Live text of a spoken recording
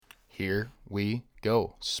Here we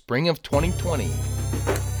go. Spring of 2020.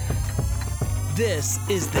 This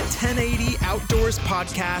is the 1080 Outdoors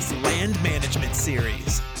Podcast Land Management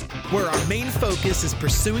Series, where our main focus is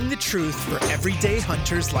pursuing the truth for everyday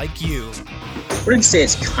hunters like you. I wouldn't say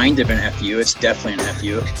it's kind of an FU, it's definitely an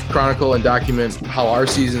FU. Chronicle and document how our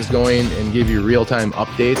season's going and give you real-time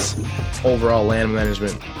updates, overall land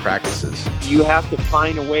management practices. You have to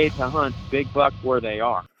find a way to hunt big buck where they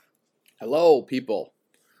are. Hello, people.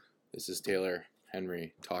 This is Taylor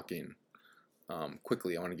Henry talking.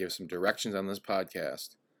 Quickly, I want to give some directions on this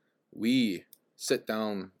podcast. We sit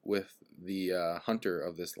down with the hunter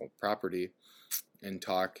of this property and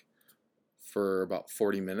talk for about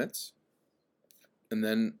 40 minutes. And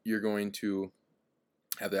then you're going to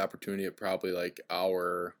have the opportunity at probably like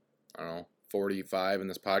hour, 45 in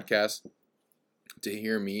this podcast to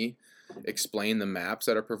hear me explain the maps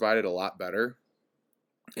that are provided a lot better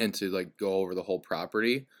and to like go over the whole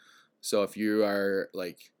property. So if you are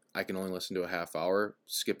like, I can only listen to a half hour,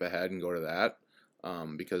 skip ahead and go to that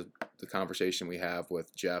because the conversation we have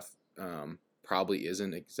with Jeff probably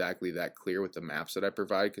isn't exactly that clear with the maps that I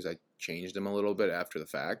provide because I changed them a little bit after the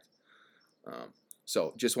fact.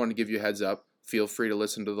 So just wanted to give you a heads up. Feel free to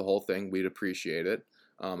listen to the whole thing. We'd appreciate it.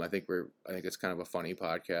 I think it's kind of a funny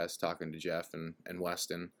podcast talking to Jeff and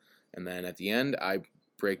Weston. And then at the end, I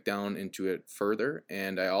break down into it further.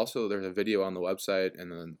 And there's a video on the website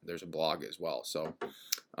and then there's a blog as well. So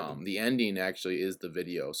the ending actually is the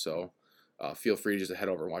video. So feel free just to head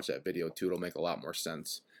over and watch that video too. It'll make a lot more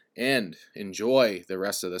sense. And enjoy the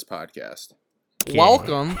rest of this podcast.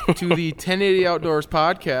 Welcome to the 1080 Outdoors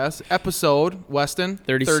Podcast, episode, Weston?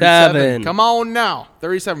 37. Come on now.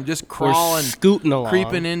 37. Just crawling, scooting along.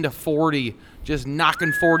 creeping into 40, just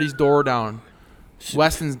knocking 40's door down.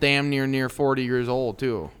 Weston's damn near 40 years old,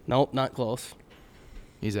 too. Nope, not close.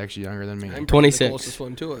 He's actually younger than me. I'm 26. the closest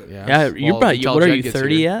one to it. Yeah, you're probably, what are you,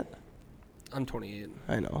 30 yet? I'm 28.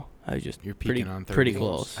 I know. I was just You're peaking on 30. pretty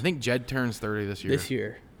close. I think Jed turns 30 this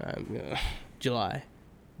year. July.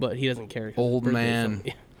 But he doesn't care. Old man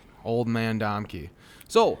Domke.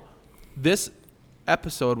 So, this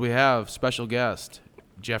episode we have special guest,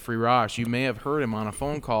 Jeffrey Rosh. You may have heard him on a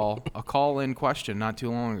phone call, a call-in question not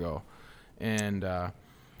too long ago. And I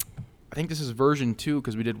think this is version 2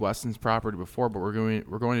 because we did Weston's property before, but we're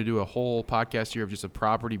going to do a whole podcast here of just a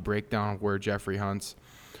property breakdown of where Jeffrey hunts.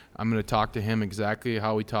 I'm going to talk to him exactly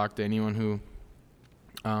how we talk to anyone who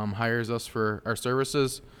hires us for our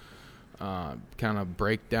services. Kind of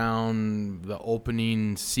break down the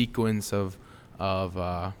opening sequence of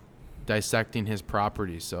dissecting his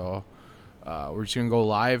property. So we're just gonna go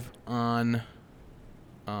live on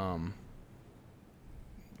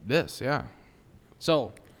this, yeah.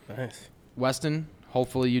 So, Nice. Weston,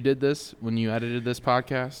 hopefully you did this when you edited this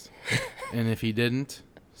podcast, and if you didn't,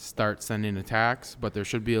 start sending attacks. But there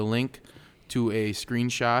should be a link to a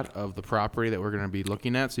screenshot of the property that we're going to be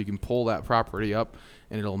looking at, so you can pull that property up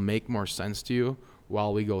and it'll make more sense to you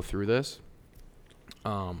while we go through this.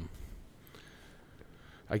 I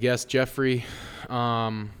guess, Jeffrey,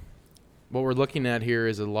 what we're looking at here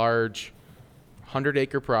is a large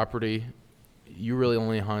 100-acre property. You really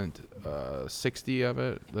only hunt 60 of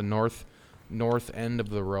it, the north end of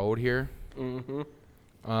the road here.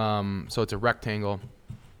 Mm-hmm. So it's a rectangle.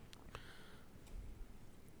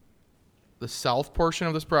 The south portion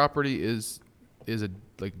of this property is a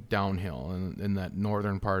like downhill, and that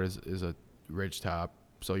northern part is a ridge top.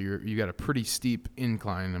 So you got a pretty steep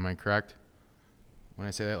incline. Am I correct when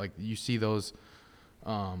I say that? Like you see those,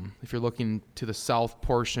 if you're looking to the south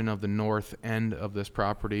portion of the north end of this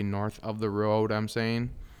property, north of the road, I'm saying,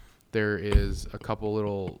 there is a couple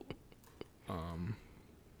little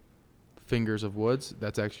fingers of woods.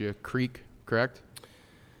 That's actually a creek, correct?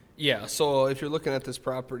 Yeah, so if you're looking at this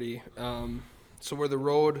property, so where the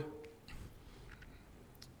road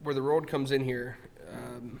comes in here,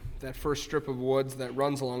 that first strip of woods that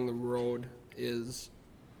runs along the road is,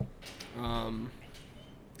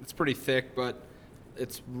 it's pretty thick, but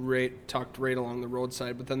it's tucked right along the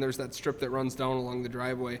roadside. But then there's that strip that runs down along the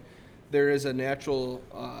driveway. There is a natural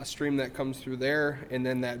stream that comes through there, and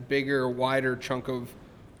then that bigger, wider chunk of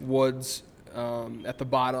woods at the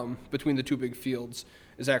bottom between the two big fields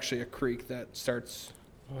is actually a creek that starts,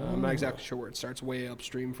 I'm not exactly sure where it starts, way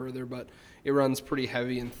upstream further, but it runs pretty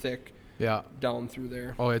heavy and thick down through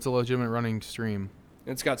there. Oh, it's a legitimate running stream.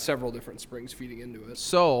 And it's got several different springs feeding into it.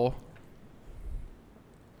 So,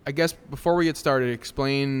 I guess before we get started,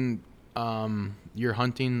 explain your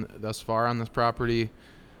hunting thus far on this property.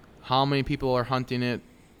 How many people are hunting it?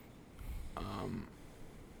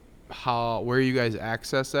 Where you guys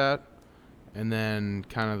access at? and then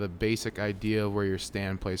kind of the basic idea of where your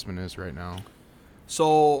stand placement is right now.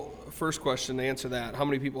 So, first question to answer that: how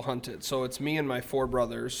many people hunt it? So it's me and my 4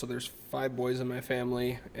 brothers. So there's 5 boys in my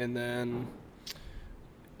family, and then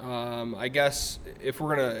I guess if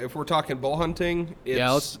we're talking bow hunting,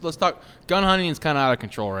 it's, let's talk. Gun hunting is kind of out of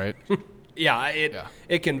control, right?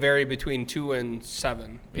 it can vary between 2 and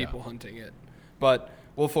 7 people hunting it, but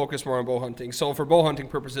we'll focus more on bow hunting. So for bow hunting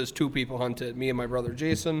purposes, 2 people hunt it, me and my brother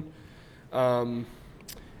Jason.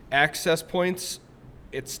 Access points,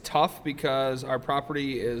 it's tough because our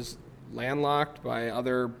property is landlocked by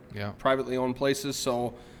other privately owned places.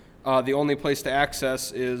 So the only place to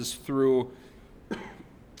access is through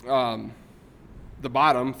the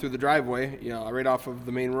bottom, through the driveway, right off of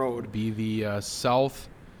the main road. Be the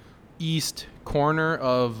southeast corner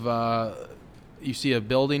of you see a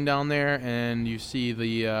building down there, and you see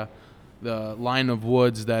the line of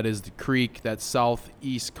woods that is the creek. That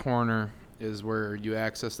southeast corner is where you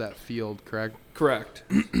access that field, correct? Correct.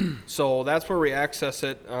 So that's where we access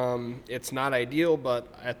it. It's not ideal,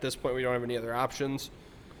 but at this point we don't have any other options.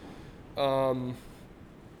 And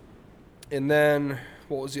then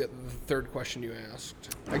what was the third question you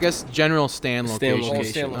asked? I guess general stand location.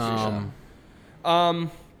 Stand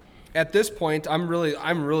location. At this point, I'm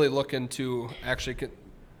really looking to actually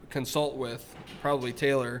consult with probably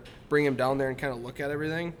Taylor, bring him down there and kind of look at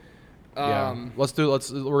everything. Let's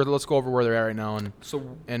go over where they're at right now,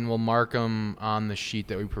 and we'll mark them on the sheet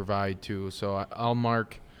that we provide too. So I'll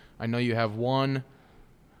mark. I know you have one.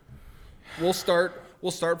 We'll start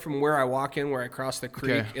from where I walk in, where I cross the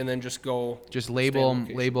creek, and then just go. Just label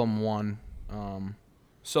them one.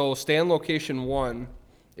 So stand location 1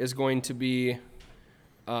 is going to be.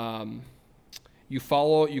 You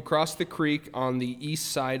cross the creek on the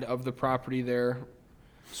east side of the property there,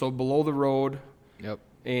 so below the road. Yep.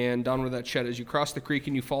 And down where that shed is, you cross the creek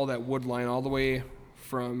and you follow that wood line all the way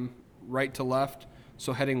from right to left,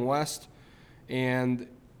 so heading west. And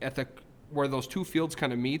where those 2 fields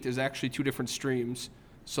kind of meet is actually 2 different streams.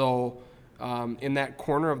 So in that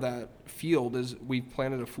corner of that field we've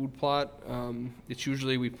planted a food plot. It's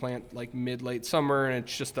usually we plant like mid-late summer, and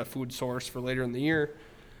it's just a food source for later in the year.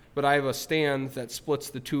 But I have a stand that splits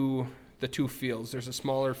the two fields. There's a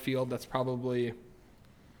smaller field that's probably,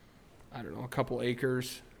 I don't know, a couple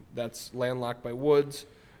acres that's landlocked by woods.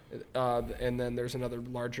 And then there's another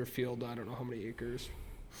larger field, I don't know how many acres.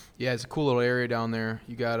 Yeah, it's a cool little area down there.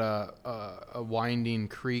 You got a winding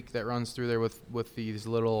creek that runs through there with these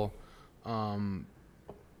little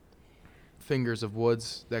fingers of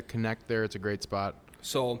woods that connect there. It's a great spot.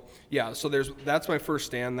 So that's my first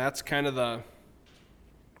stand. That's kind of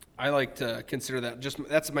I like to consider that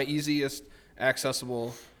that's my easiest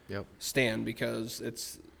accessible stand, because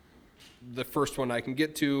it's the first one I can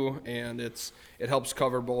get to, and it helps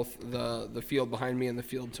cover both the field behind me and the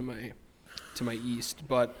field to my east.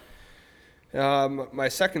 But my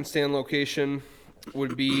second stand location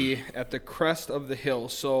would be at the crest of the hill.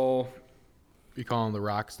 So you call them the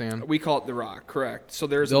rock stand? We call it the rock, correct. So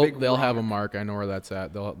they'll have a mark. I know where that's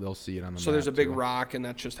at. They'll see it on the map. So there's a big rock, and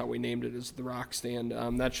that's just how we named it, is the rock stand.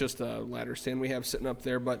 That's just a ladder stand we have sitting up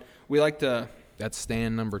there, but we like to. That's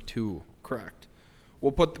stand number 2. Correct.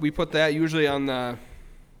 We put that usually on the.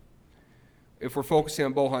 If we're focusing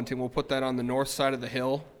on bow hunting, we'll put that on the north side of the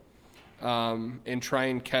hill, and try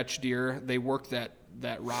and catch deer. They work that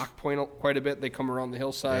rock point quite a bit. They come around the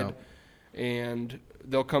hillside, and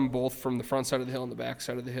they'll come both from the front side of the hill and the back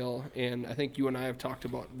side of the hill. And I think you and I have talked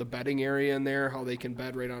about the bedding area in there, how they can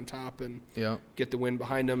bed right on top and get the wind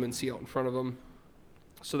behind them and see out in front of them.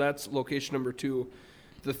 So that's location number 2.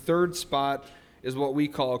 The third spot is what we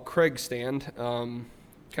call Craig Stand. Kind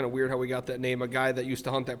of weird how we got that name. A guy that used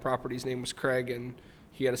to hunt that property's name was Craig, and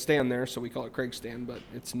he had a stand there, so we call it Craig Stand, but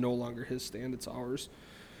it's no longer his stand, it's ours.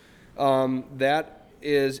 That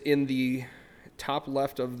is in the top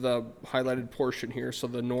left of the highlighted portion here, so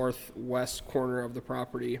the northwest corner of the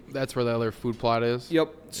property. That's where the other food plot is?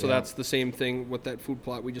 Yep. So that's the same thing with that food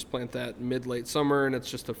plot. We just plant that mid-late summer, and it's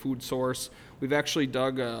just a food source. We've actually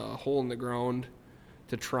dug a hole in the ground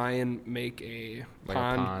to try and make a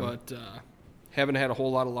pond, but haven't had a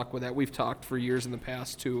whole lot of luck with that. We've talked for years in the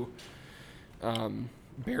past to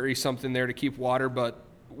bury something there to keep water, but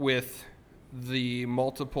with the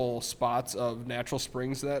multiple spots of natural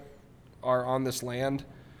springs that are on this land,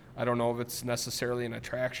 I don't know if it's necessarily an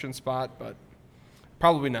attraction spot, but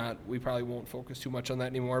probably not. We probably won't focus too much on that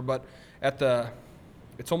anymore. But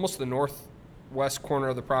it's almost the northwest corner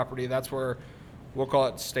of the property. That's where we'll call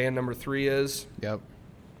it stand number 3 is. Yep.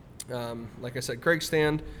 Like I said, Craig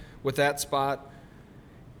Stand. With that spot,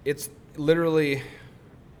 it's literally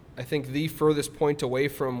I think, the furthest point away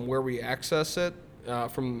from where we access it,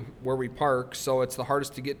 from where we park, so it's the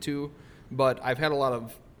hardest to get to. But I've had a lot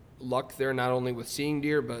of luck there, not only with seeing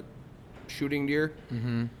deer, but shooting deer.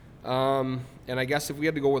 Mm-hmm. And I guess if we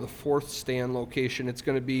had to go with a fourth stand location, it's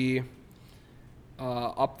going to be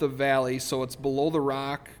up the valley, so it's below the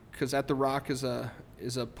rock, because at the rock is a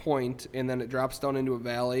point, and then it drops down into a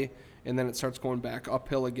valley, and then it starts going back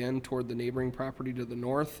uphill again toward the neighboring property to the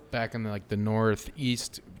north. Back in the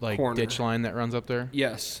northeast Corner. ditch line that runs up there?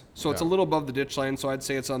 Yes. So it's a little above the ditch line, so I'd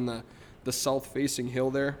say it's on the south-facing hill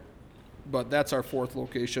there. But that's our fourth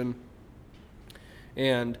location.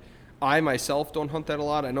 And I myself don't hunt that a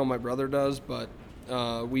lot. I know my brother does, but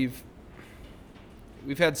we've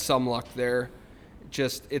had some luck there.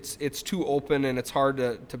 Just it's too open, and it's hard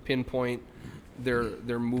to pinpoint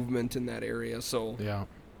their movement in that area. So yeah.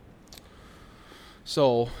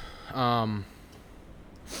 So,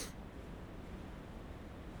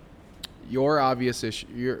 your obvious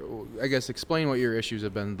issue. I guess explain what your issues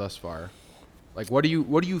have been thus far. Like, what do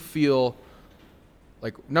you feel?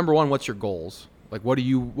 Like, number one, what's your goals? Like, what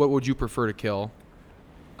would you prefer to kill?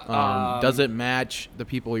 Does it match the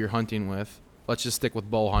people you're hunting with? Let's just stick with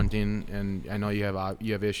bow hunting. And I know you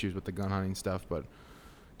have issues with the gun hunting stuff, but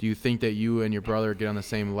do you think that you and your brother get on the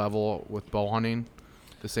same level with bow hunting?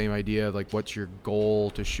 The same idea, like, what's your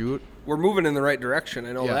goal to shoot? We're moving in the right direction.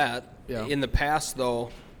 I know that. Yeah. In the past,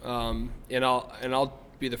 though, and I'll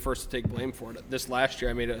be the first to take blame for it. This last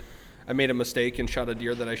year, I made a mistake and shot a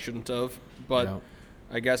deer that I shouldn't have. But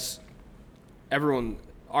I guess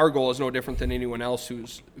our goal is no different than anyone else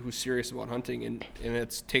who's serious about hunting, and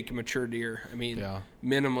it's take a mature deer. I mean,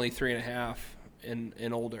 minimally 3.5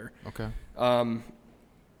 and older. Okay.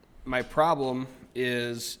 My problem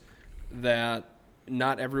is that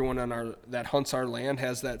not everyone that hunts our land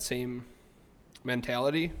has that same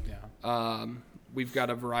mentality. Yeah. We've got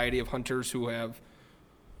a variety of hunters who have,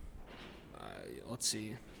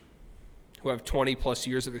 who have 20 plus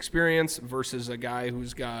years of experience versus a guy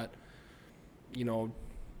who's got,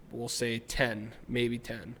 we'll say 10, maybe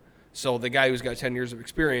 10. So the guy who's got 10 years of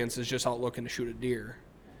experience is just out looking to shoot a deer.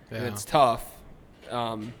 Yeah. And it's tough.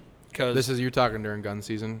 Cause you're talking during gun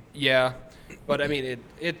season? Yeah. But I mean,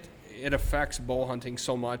 it affects bow hunting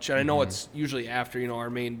so much. And I know it's usually after, our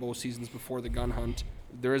main bow season's before the gun hunt.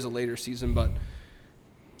 There is a later season, but,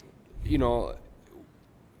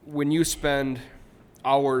 when you spend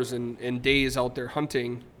hours and days out there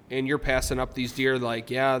hunting and you're passing up these deer like,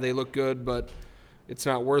 yeah, they look good, but it's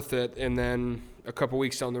not worth it. And then a couple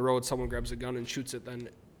weeks down the road, someone grabs a gun and shoots it, then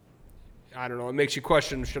I don't know. It makes you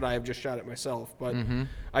question, should I have just shot it myself? But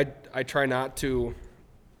I try not to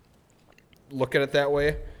look at it that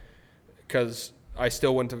way, because I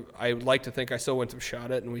would like to think I still wouldn't have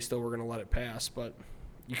shot it, and we still were going to let it pass. But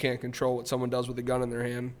you can't control what someone does with a gun in their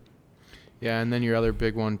hand. Yeah, and then your other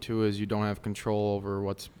big one, too, is you don't have control over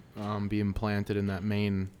what's being planted in that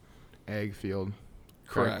main ag field.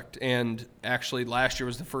 Correct. And actually, last year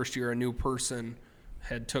was the first year a new person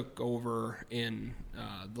had took over in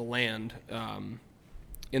the land,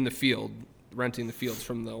 in the field, renting the fields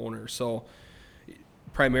from the owner. So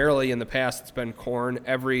primarily in the past, it's been corn.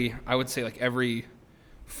 I would say every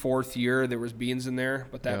fourth year there was beans in there,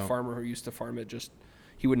 but that farmer who used to farm it,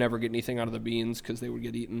 he would never get anything out of the beans because they would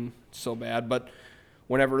get eaten so bad. But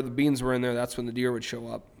whenever the beans were in there, that's when the deer would show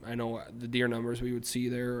up. I know the deer numbers we would see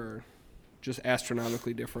there are just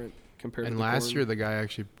astronomically different compared to the corn. And last year the guy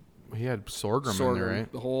he had sorghum in there,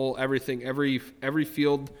 right? The whole everything, every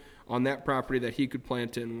field on that property that he could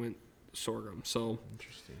plant in went sorghum. So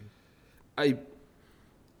interesting.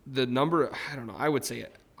 The number, I don't know. I would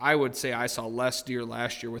say I saw less deer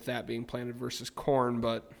last year with that being planted versus corn,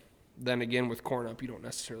 but then again, with corn up, you don't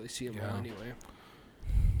necessarily see them all anyway.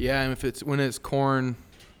 Yeah, and when it's corn,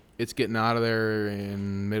 it's getting out of there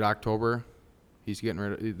in mid-October.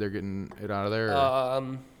 They're getting it out of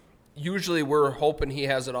there. Usually, we're hoping he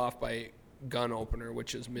has it off by gun opener,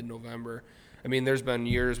 which is mid-November. I mean, there's been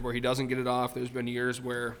years where he doesn't get it off. There's been years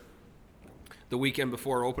where the weekend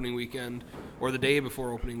before opening weekend or the day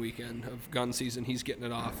before opening weekend of gun season, he's getting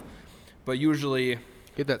it off. But usually,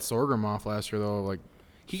 get that sorghum off last year though.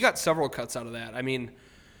 He got several cuts out of that. I mean,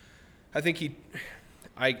 I think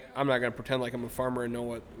I'm not going to pretend like I'm a farmer and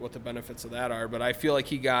know what the benefits of that are, but I feel like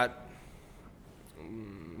he got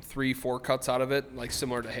 3-4 cuts out of it,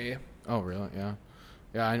 similar to hay. Oh, really? Yeah.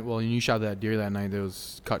 Yeah. Well, you shot that deer that night. It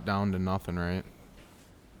was cut down to nothing, right?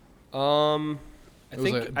 I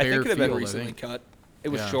think it had been recently cut. It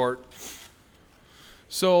was short.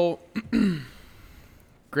 So,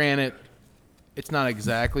 granted, it's not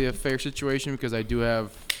exactly a fair situation because I do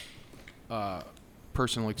have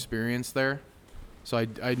personal experience there. so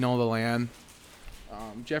I know the land.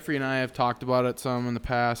 Jeffrey and I have talked about it some in the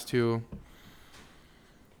past too.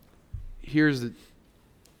 Here's the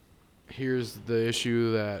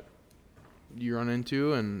issue that you run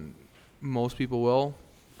into, and most people will.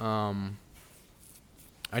 I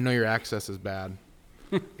know your access is bad,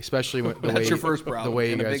 especially with the That's way your first problem, the way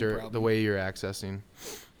you and a guys big are, problem. the way you're accessing.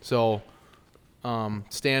 So,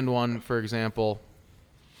 stand one, for example.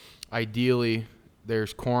 Ideally,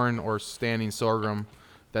 there's corn or standing sorghum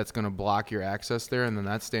that's going to block your access there, and then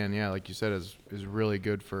that stand, yeah, like you said, is really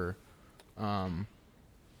good for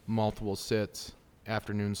multiple sits,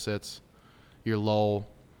 afternoon sits. You're low.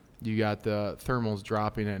 You got the thermals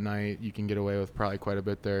dropping at night. You can get away with probably quite a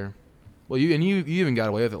bit there. Well, you even got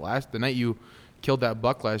away with it the night you killed that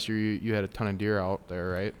buck last year. You had a ton of deer out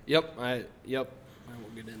there, right? Yep. I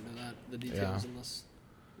won't get into the details Yeah. unless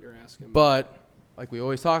you're asking. But like we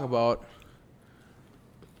always talk about,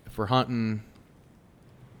 if we're hunting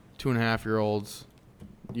 2.5-year-olds,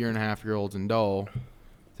 year-and-a-half-year-olds in doe,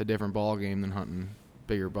 it's a different ball game than hunting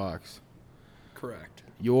bigger bucks. Correct.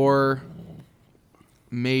 Your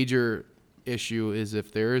major issue is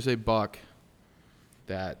if there is a buck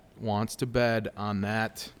that wants to bed on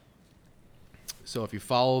that. So if you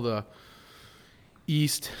follow the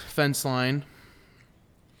east fence line,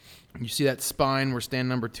 you see that spine where stand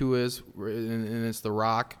number 2 is, and it's the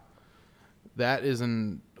rock. That is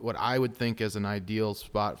what I would think is an ideal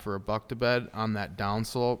spot for a buck to bed on that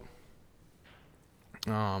downslope,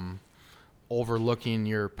 overlooking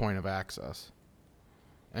your point of access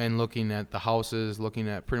and looking at the houses, looking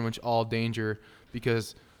at pretty much all danger,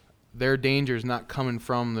 because their danger is not coming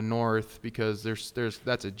from the north, because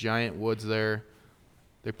that's a giant woods there.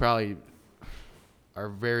 They probably are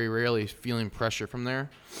very rarely feeling pressure from there.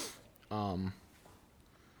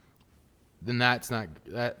 Then that's not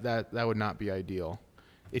that would not be ideal.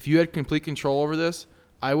 If you had complete control over this,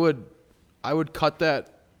 I would cut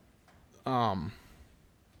that.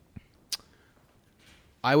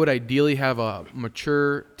 I would ideally have a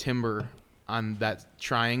mature timber on that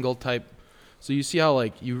triangle type. So you see how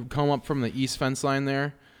like you come up from the east fence line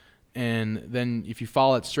there, and then if you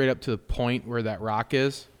follow it straight up to the point where that rock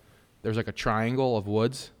is, there's like a triangle of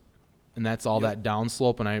woods, and that's all that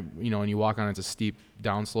downslope. And and you walk on it's a steep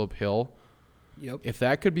downslope hill. Yep. If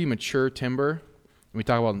that could be mature timber, and we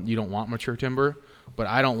talk about you don't want mature timber, but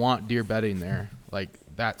I don't want deer bedding there. Like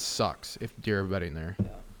that sucks if deer are bedding there,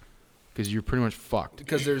 because you're pretty much fucked.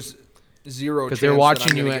 Because there's zero. Because they're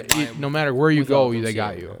watching you no matter where you go, them they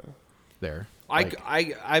got seeing, you there.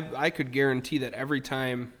 I could guarantee that every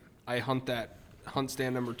time I hunt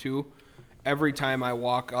stand number 2, every time I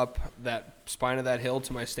walk up that spine of that hill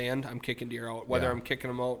to my stand, I'm kicking deer out. Whether Yeah. I'm kicking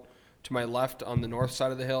them out to my left on the north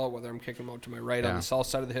side of the hill, whether I'm kicking them out to my right on the south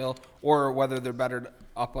side of the hill, or whether they're bettered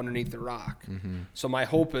up underneath the rock. Mm-hmm. So my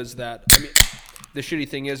hope is that, the shitty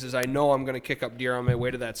thing is I know I'm going to kick up deer on my way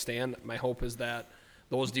to that stand. My hope is that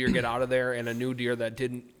those deer get out of there and a new deer that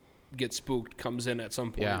didn't get spooked comes in at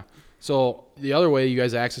some point. Yeah. So the other way you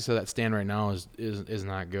guys access to that stand right now is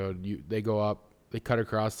not good. They go up, they cut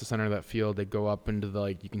across the center of that field, they go up into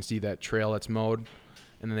the you can see that trail that's mowed,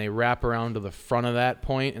 and then they wrap around to the front of that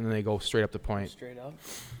point, and then they go straight up the point. Straight up.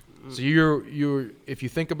 So you're if you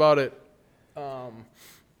think about it,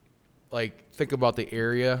 think about the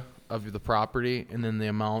area of the property and then the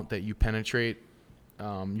amount that you penetrate.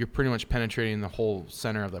 You're pretty much penetrating the whole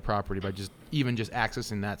center of the property by just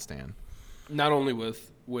accessing that stand. Not only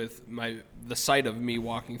with the sight of me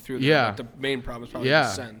walking through there, Yeah. but the main problem is probably the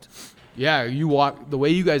scent. Yeah, you walk the way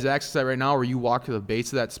you guys access that right now, where you walk to the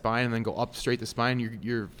base of that spine and then go up straight the spine.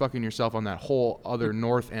 You're fucking yourself on that whole other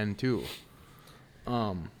north end too.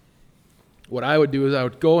 What I would do is I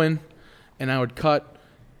would go in and I would cut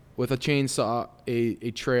with a chainsaw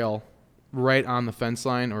a trail right on the fence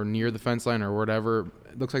line or near the fence line or whatever.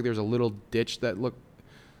 It looks like there's a little ditch that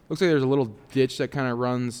kind of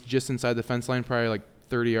runs just inside the fence line, probably like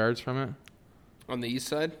 30 yards from it. On the east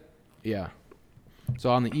side? Yeah. So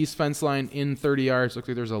on the east fence line in 30 yards, looks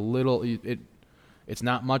like there's a little, it's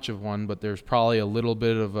not much of one, but there's probably a little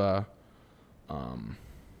bit of a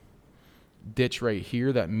ditch right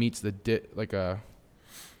here that meets the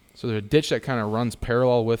so there's a ditch that kind of runs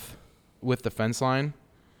parallel with the fence line.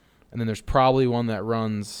 And then there's probably one that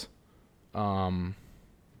runs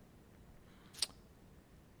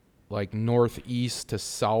northeast to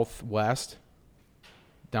southwest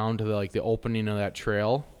down to the opening of that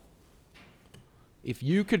trail. If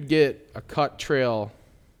you could get a cut trail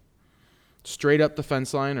straight up the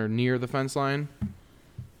fence line or near the fence line,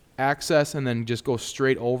 access and then just go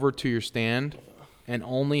straight over to your stand and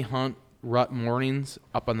only hunt rut mornings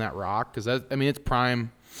up on that rock, because it's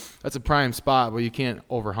prime. That's a prime spot, but you can't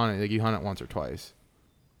over hunt it. Like, you hunt it once or twice,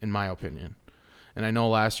 in my opinion. And I know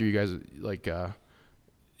last year you guys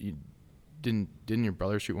you didn't your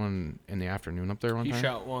brother shoot one in the afternoon up there one time? He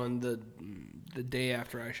shot one the day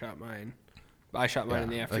after I shot mine. I shot mine in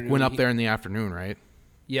the afternoon. Like, went up there in the afternoon, right?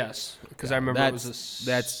 Yes, because I remember it was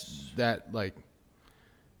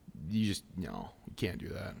you just you can't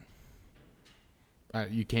do that.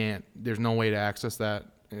 You can't. There's no way to access that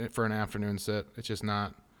for an afternoon sit. It's just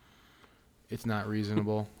not. It's not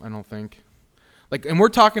reasonable. I don't think. Like, and we're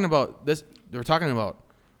talking about this. We're talking about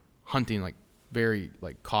hunting like very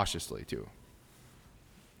like cautiously too.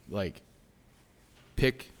 Like,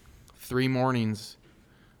 pick 3 mornings,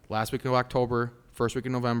 last week of October, first week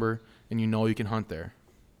of November, and you can hunt there.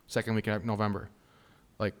 Second week of November,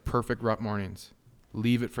 like perfect rut mornings.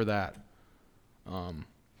 Leave it for that.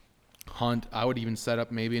 Hunt. I would even set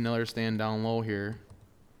up maybe another stand down low here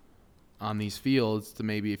on these fields to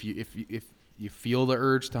maybe if you feel the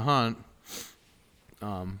urge to hunt,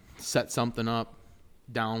 set something up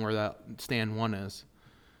down where that stand 1 is,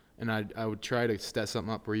 and I would try to set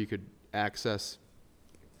something up where you could access,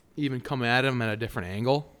 even come at them at a different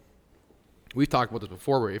angle. We've talked about this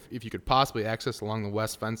before, where if you could possibly access along the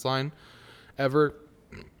west fence line ever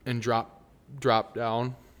and drop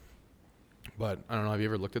down. But I don't know, have you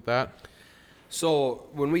ever looked at that? So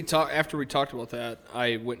when after we talked about that,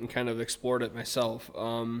 I went and kind of explored it myself.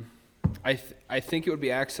 I think it would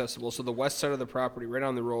be accessible. So the west side of the property, right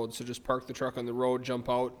on the road. So just park the truck on the road, jump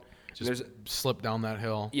out. Just slip down that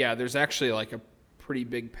hill. Yeah, there's actually like a pretty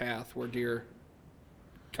big path where deer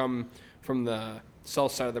come from the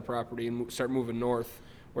south side of the property and start moving north,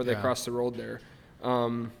 where they cross the road there.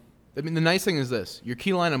 The nice thing is this: your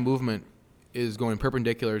key line of movement is going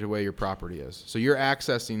perpendicular to where your property is. So you're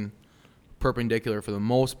accessing perpendicular for the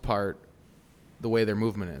most part the way their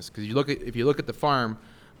movement is. Because if you look at the farm,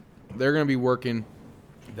 they're going to be working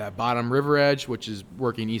that bottom river edge, which is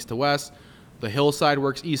working east to west. The hillside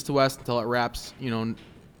works east to west until it wraps, and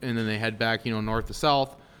then they head back, north to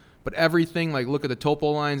south. But everything, like, look at the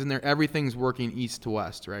topo lines in there, everything's working east to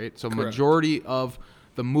west, right? So Correct. Majority of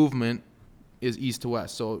the movement is east to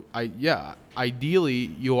west. So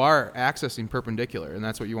ideally you are accessing perpendicular, and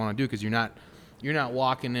that's what you want to do, because you're not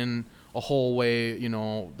walking in a whole way,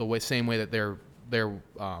 same way that they're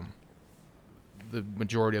the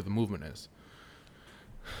majority of the movement is.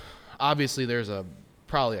 Obviously, there's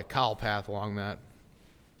probably a cow path along that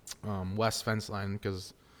west fence line,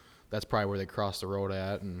 because that's probably where they cross the road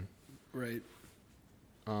at, and Right.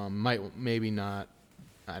 Maybe not.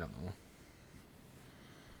 I don't know.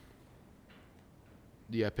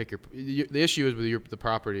 Yeah, the issue is with the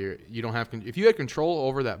property. You don't have if you had control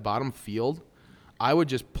over that bottom field, I would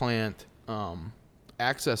just plant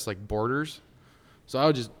access like borders. So I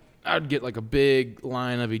would get like a big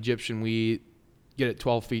line of Egyptian wheat, get it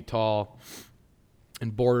 12 feet tall,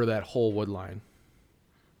 and border that whole wood line.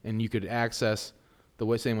 And you could access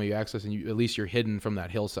the same way you access, and at least you're hidden from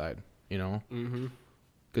that hillside, Mm-hmm.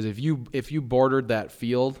 Because if you bordered that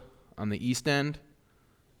field on the east end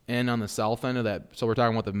and on the south end of that, so we're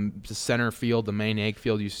talking about the center field, the main egg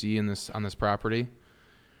field you see on this property,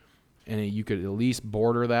 and you could at least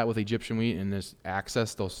border that with Egyptian wheat and just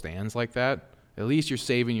access those stands like that, at least you're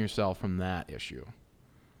saving yourself from that issue.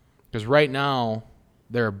 Because right now,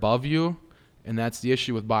 they're above you, and that's the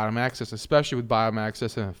issue with bottom access, especially with bottom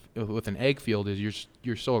access and with an egg field, is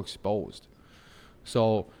you're so exposed.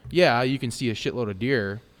 So, yeah, you can see a shitload of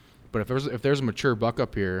deer, but if there's a mature buck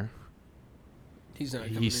up here,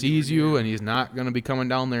 he sees you, and he's not going to be coming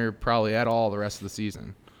down there probably at all the rest of the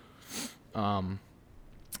season.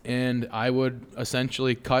 And I would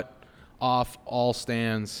essentially cut off all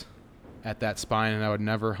stands at that spine, and I would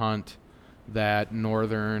never hunt that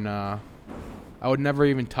northern. I would never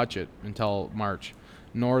even touch it until March.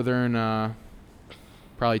 Northern,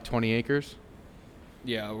 probably 20 acres.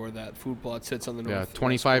 Yeah, where that food plot sits on the north. Yeah,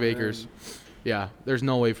 25 acres. Yeah, there's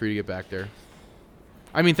no way for you to get back there.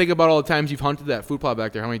 I mean, think about all the times you've hunted that food plot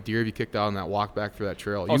back there. How many deer have you kicked out on that walk back through that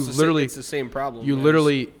trail? It's the same problem. You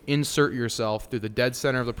literally insert yourself through the dead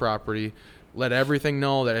center of the property, let everything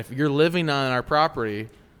know that if you're living on our property,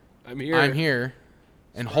 I'm here,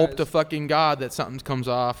 and hope to fucking God that something comes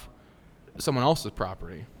off someone else's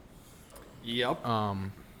property. Yep.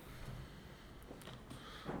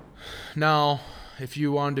 Now, if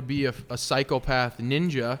you wanted to be a psychopath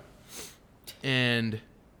ninja, and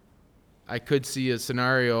I could see a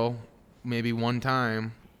scenario maybe one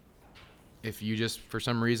time, if you just for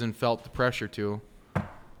some reason felt the pressure to,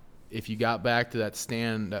 if you got back to that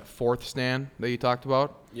stand, that fourth stand that you talked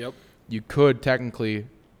about, yep, you could technically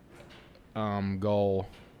go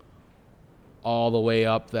all the way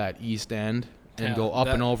up that east end and go up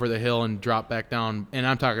and over the hill and drop back down. And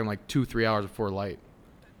I'm talking like 2-3 hours before light.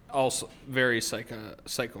 Also, very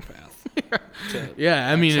psychopath.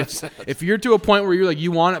 Yeah, I mean, if you're to a point where you're like,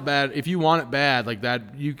 you want it bad, if you want it bad like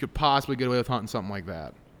that, you could possibly get away with hunting something like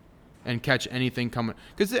that and catch anything coming.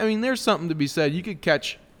 Because, I mean, there's something to be said. You could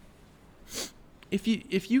catch, if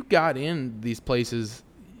you got in these places,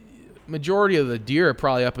 majority of the deer are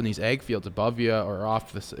probably up in these ag fields above you or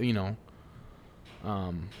off the, you know.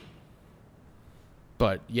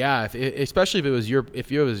 But yeah, especially if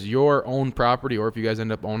it was your own property, or if you guys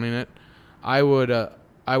end up owning it, I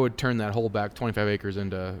would turn that whole back 25 acres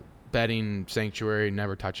into bedding sanctuary,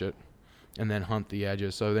 never touch it, and then hunt the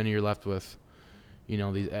edges. So then you're left with, you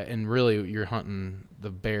know, these, and really you're hunting the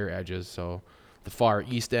bare edges. So the far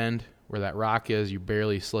east end where that rock is, you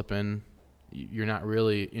barely slip in. You're not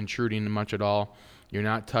really intruding much at all. You're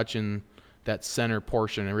not touching that center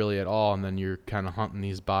portion really at all, and then you're kind of hunting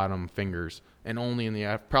these bottom fingers, and only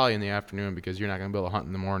probably in the afternoon, because you're not going to be able to hunt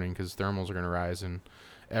in the morning because thermals are going to rise and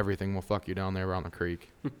everything will fuck you down there around the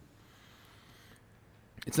creek.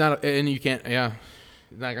 It's not, and you can't, yeah,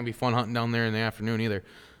 it's not going to be fun hunting down there in the afternoon either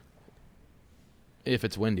if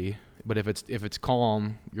it's windy. But if it's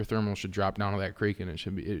calm, your thermal should drop down to that creek, and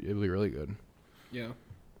it'll be really good. Yeah.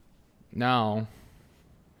 Now,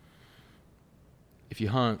 if you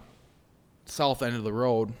hunt south end of the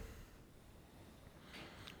road,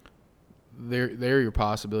 there your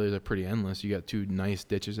possibilities are pretty endless. You got 2 nice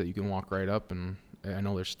ditches that you can walk right up, and I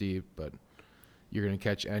know they're steep, but you're going to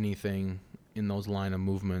catch anything in those line of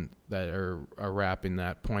movement that are wrapping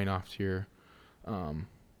that point off to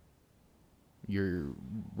your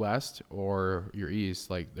west or your east.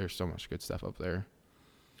 Like, there's so much good stuff up there.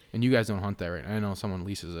 And you guys don't hunt that, right? I know someone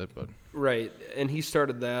leases it, but... Right, and he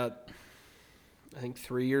started that, I think,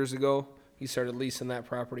 3 years ago. He started leasing that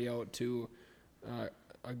property out to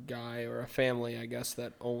a guy or a family, I guess,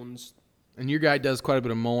 that owns. And your guy does quite a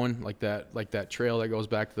bit of mowing, like that trail that goes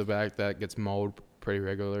back to the back that gets mowed pretty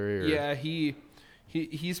regularly. Or? Yeah,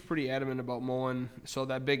 he's pretty adamant about mowing. So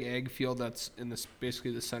that big ag field that's in this,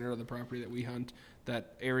 basically the center of the property that we hunt,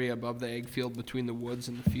 that area above the ag field between the woods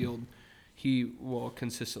and the field, he will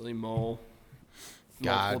consistently mow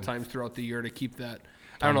multiple times throughout the year to keep that.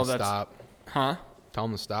 I don't know. That's stop. Huh? Tell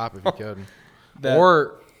him to stop if you could.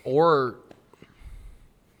 Or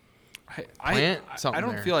plant something. I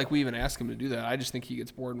don't there. feel like we even ask him to do that. I just think he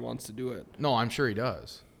gets bored and wants to do it. No, I'm sure he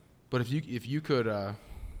does. But if you could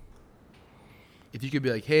be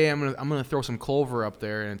like, hey, I'm gonna throw some clover up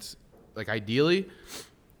there, and it's like, ideally,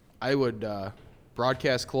 I would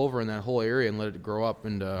broadcast clover in that whole area and let it grow up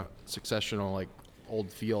into successional, like, old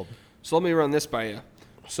field. So let me run this by you.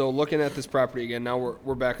 So looking at this property again, now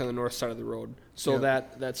we're back on the north side of the road. So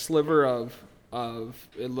that sliver of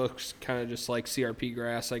it looks kind of just like CRP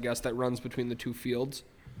grass, I guess, that runs between the 2 fields,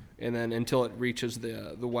 and then until it reaches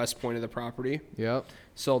the west point of the property. Yep.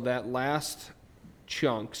 So that last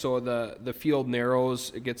chunk, so the field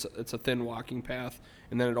narrows, it's a thin walking path,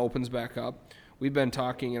 and then it opens back up. We've been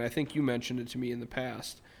talking, and I think you mentioned it to me in the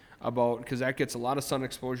past, about, because that gets a lot of sun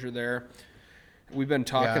exposure there. We've been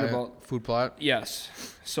talking about food plot. Yes.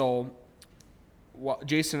 So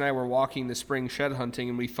Jason and I were walking the spring shed hunting,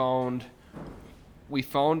 and we found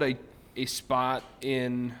a spot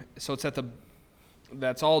in, so it's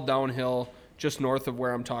that's all downhill just north of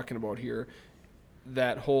where I'm talking about here.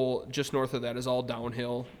 That whole, just north of that is all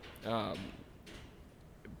downhill.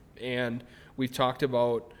 And we've talked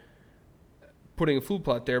about putting a food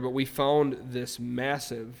plot there, but we found this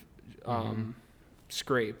massive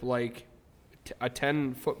scrape, like a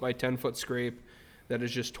 10 foot by 10 foot scrape that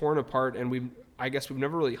is just torn apart. And I guess we've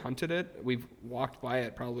never really hunted it. We've walked by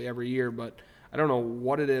it probably every year, but I don't know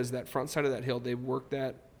what it is. That front side of that hill, they've worked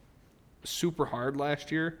that super hard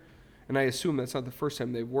last year, and I assume that's not the first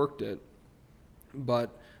time they've worked it.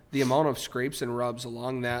 But the amount of scrapes and rubs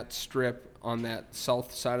along that strip on that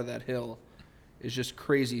south side of that hill is just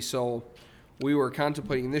crazy. So we were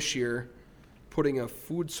contemplating this year putting a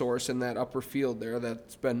food source in that upper field there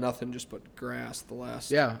that's been nothing just but grass the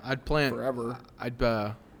last I'd plant forever. I'd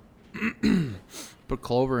put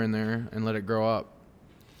clover in there and let it grow up.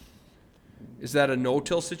 Is that a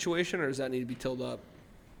no-till situation, or does that need to be tilled up?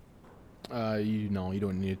 You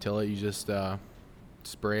don't need to till it. You just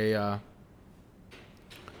spray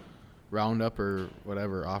Roundup or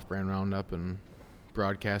whatever, off-brand Roundup, and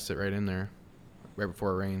broadcast it right in there right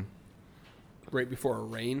before a rain. Right before a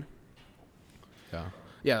rain?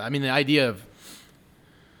 Yeah. I mean, the idea of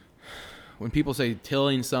when people say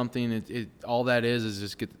tilling something, it all that is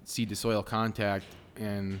just get seed to soil contact,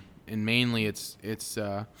 and mainly it's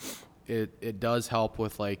it does help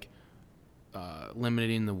with like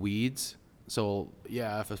limiting the weeds. So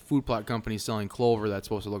yeah, if a food plot company is selling clover that's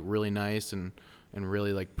supposed to look really nice and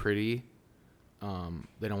really like pretty,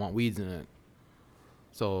 they don't want weeds in it.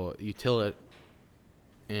 So you till it,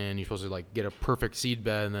 and you're supposed to like get a perfect seed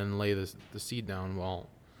bed and then lay the seed down. Well,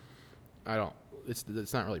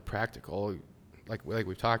 it's not really practical. Like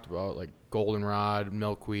we've talked about, like goldenrod,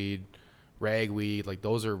 milkweed, ragweed, like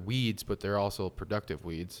those are weeds, but they're also productive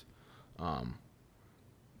weeds.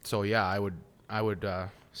 So yeah, I would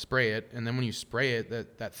spray it, and then when you spray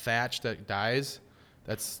it, that thatch that dies,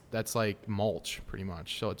 that's like mulch pretty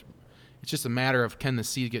much. So it's just a matter of can the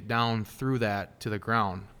seed get down through that to the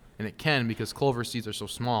ground, and it can because clover seeds are so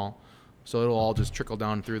small, so it'll all just trickle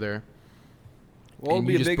down through there. Well, it'll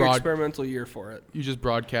be a big experimental year for it. You just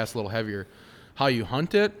broadcast a little heavier. How you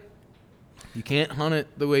hunt it, you can't hunt it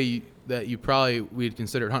the way that we'd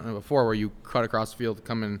considered hunting it before, where you cut across the field to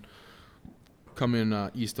come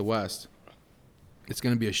in east to west. It's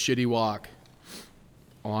going to be a shitty walk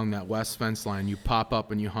along that west fence line. You pop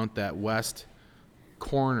up and you hunt that west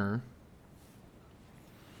corner.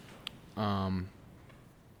 It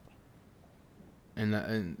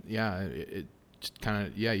just kind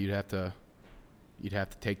of, you'd have to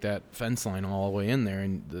take that fence line all the way in there.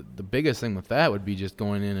 And the biggest thing with that would be just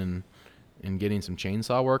going in and getting some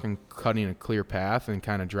chainsaw work and cutting a clear path and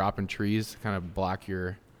kind of dropping trees to kind of block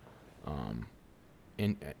your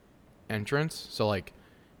entrance. So like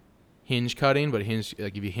hinge cutting, but if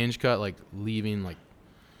you hinge cut, like leaving like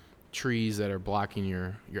trees that are blocking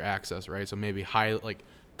your access, right? So maybe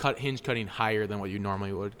hinge cutting higher than what you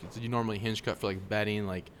normally would. So you normally hinge cut for like bedding,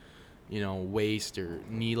 like, waist or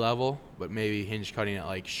knee level, but maybe hinge cutting at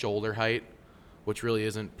like shoulder height, which really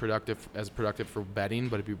isn't productive for bedding,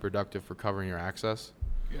 but it'd be productive for covering your access.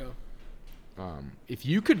 Yeah. If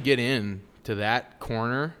you could get in to that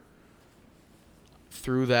corner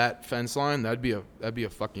through that fence line, that'd be a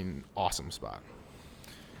fucking awesome spot.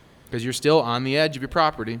 Because you're still on the edge of your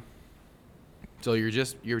property, so you're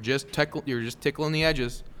just tickling the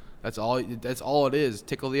edges. That's all it is.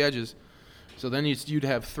 Tickle the edges. So then you'd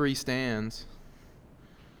have 3 stands,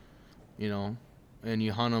 and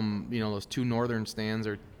you hunt them. Those 2 northern stands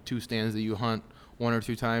are 2 stands that you hunt 1 or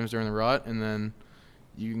 2 times during the rut, and then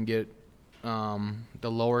you can get the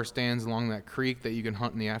lower stands along that creek that you can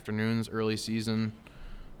hunt in the afternoons, early season,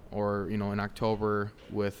 or in October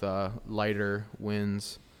with lighter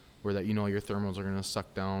winds, where that your thermals are going to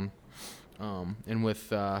suck down, and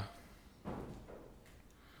with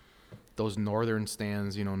those northern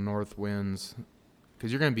stands, north winds,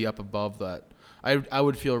 because you're going to be up above that. I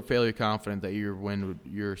would feel fairly confident that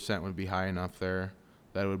your scent would be high enough there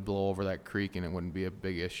that it would blow over that creek and it wouldn't be a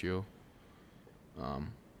big issue. But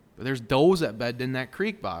there's does that bed in that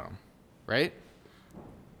creek bottom, right?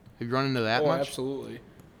 Have you run into that much? Absolutely.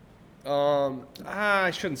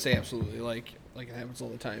 I shouldn't say absolutely, like it happens all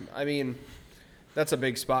the time. I mean, that's a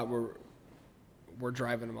big spot where we're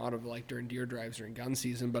driving them out of, like during deer drives during gun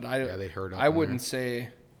season. But they herd up I wouldn't say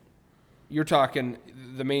you're talking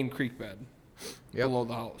the main creek bed below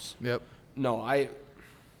the house. Yep. No, I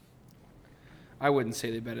wouldn't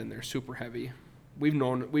say they bed in there super heavy. We've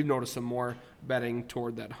noticed some more bedding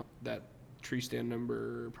toward that tree stand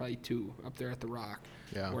number probably 2 up there at the rock.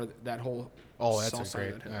 Yeah. Where that whole that's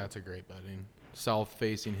a great bedding. South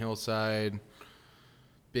facing hillside,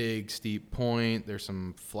 big steep point. There's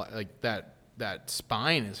some flat, like that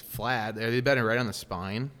spine is flat. Are they bedding right on the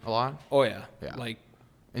spine a lot? Oh yeah. Yeah. Like,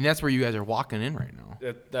 and that's where you guys are walking in right now.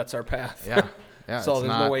 That's our path. Yeah. Yeah. So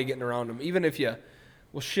there's no way getting around them. Even if you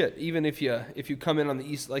come in on the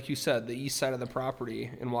east, like you said, the east side of the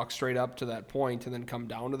property and walk straight up to that point and then come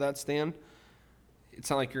down to that stand,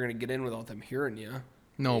 it's not like you're going to get in without them hearing you.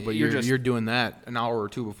 No, but you're doing that an hour or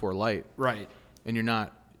 2 before light. Right. And you're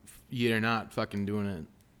not fucking doing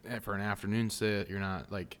it for an afternoon sit. You're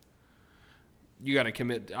not like. You got to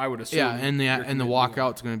commit. I would assume. Yeah, and the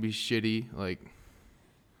walkout's going to be shitty. Like,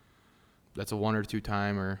 that's a 1 or 2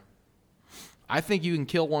 timer. I think you can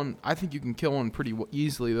kill one. I think you can kill one pretty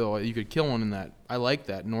easily, though. You could kill one in that. I like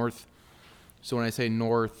that north. So when I say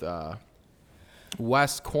northwest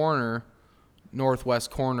corner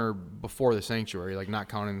before the sanctuary, like not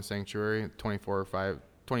counting the sanctuary, 24 or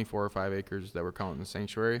 5 acres that we're counting the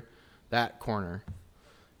sanctuary, that corner,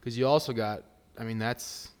 because you also got. I mean,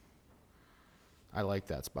 I like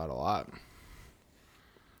that spot a lot. There's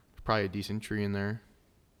probably a decent tree in there.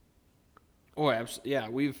 Oh, absolutely. Yeah,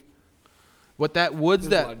 that woods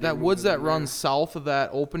that runs south of that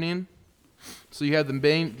opening. So you have the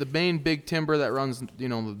main big timber that runs, the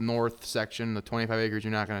north section, the 25 acres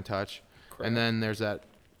you're not going to touch. Correct. And then there's that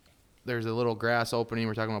there's a little grass opening.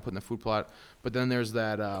 We're talking about putting the food plot, but then there's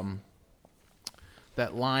that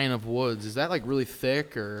that line of woods. Is that like really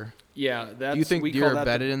thick, or Yeah, that's. do you think deer are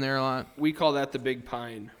bedded in there a lot? We call that the big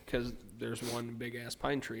pine because there's one big ass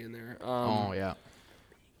pine tree in there. Oh yeah.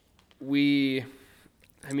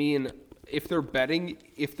 I mean, if they're bedding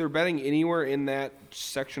anywhere in that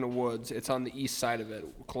section of woods, it's on the east side of it,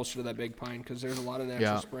 closer to that big pine, because there's a lot of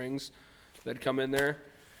natural springs that come in there.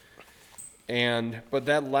 But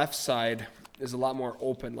that left side is a lot more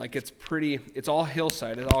open. Like it's all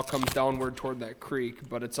hillside. It all comes downward toward that creek,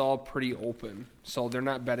 but it's all pretty open. So they're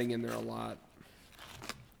not bedding in there a lot.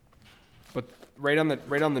 But right on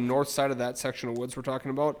the north side of that section of woods we're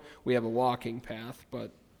talking about, we have a walking path,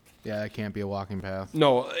 but Yeah, that can't be a walking path.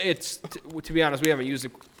 no, it's to be honest, we haven't used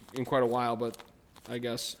it in quite a while, but I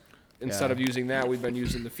guess instead Yeah. of using that, we've been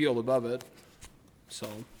using the field above it. So,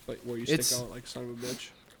 but where you stick It's- out like son of a bitch.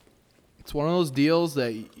 It's one of those deals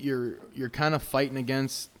that you're kind of fighting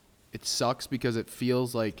against. It sucks because it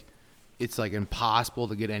feels like it's like impossible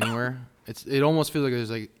to get anywhere. It almost feels like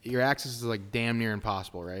there's like your access is like damn near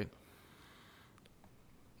impossible, right?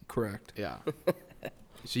 Correct. Yeah.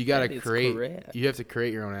 So you got That to is create. correct. You have to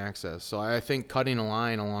create your own access. So I think cutting a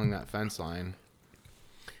line along that fence line.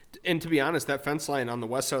 And to be honest, that fence line on the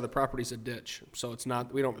west side of the property is a ditch, so it's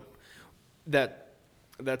not. We don't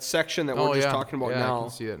that section that we're just talking about I now. can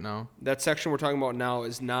see it now. That section we're talking about now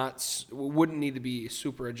is not. Wouldn't need to be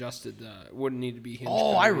super adjusted. Wouldn't need to be hinged.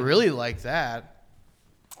 Oh, down. I really like that.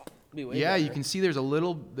 Be way Yeah, you better. can see there's a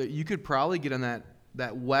little that you could probably get on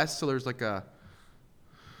that west. So there's like a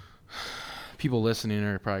people listening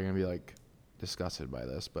are probably gonna be like disgusted by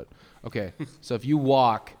this, but okay. So if you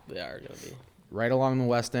walk They are gonna be. right along the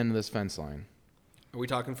west end of this fence line Are we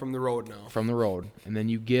talking from the road now? from the road, and then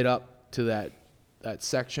you get up to that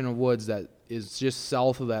section of woods that is just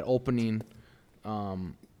south of that opening.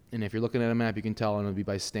 And if you're looking at a map, you can tell, and it'll be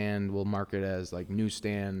by stand. We'll mark it as like new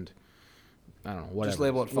stand. I don't know, whatever. Just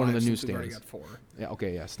label it 5. One of the new since we've already stands. got 4. Yeah,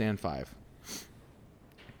 okay, yeah, stand 5.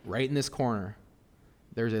 Right in this corner,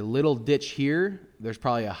 there's a little ditch here. There's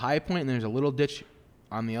probably a high point, and there's a little ditch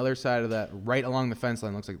on the other side of that, right along the fence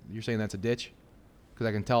line. Looks like you're saying that's a ditch? Because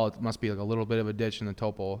I can tell it must be like a little bit of a ditch in the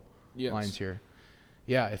topo Yes. lines here.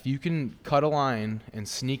 Yeah, if you can cut a line and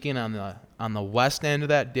sneak in on the west end of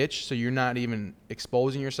that ditch, so you're not even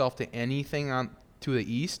exposing yourself to anything on to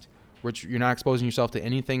the east, which you're not exposing yourself to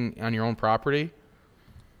anything on your own property,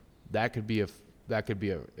 that could be a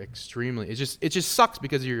extremely. It just sucks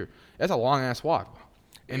because that's a long ass walk.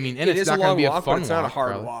 I mean, and It it's is not a going to long be a walk, fun but it's not a walk,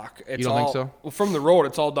 hard probably. walk. You don't think so? Well, from the road,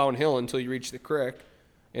 it's all downhill until you reach the creek,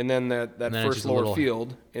 and then that then it's first just a lower little-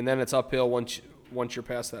 field, and then it's uphill once you're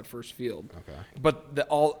past that first field. Okay. But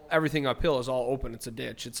everything uphill is all open. It's a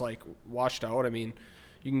ditch. It's like washed out. I mean,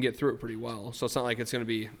 you can get through it pretty well. So it's not like it's going to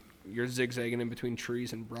be you're zigzagging in between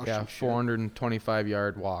trees and brush. Yeah, and shit.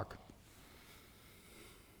 425-yard walk.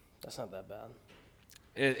 That's not that bad.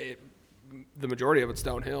 The majority of it's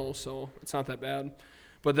downhill, so it's not that bad.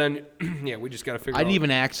 But then, yeah, we just got to figure out. I'd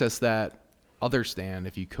even access that other stand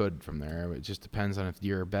if you could from there. It just depends on if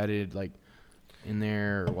you're bedded like in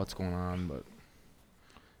there or what's going on. But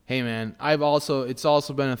hey, man, it's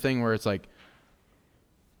also been a thing where it's like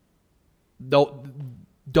does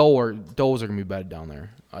are gonna be bedded down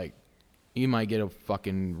there. Like you might get a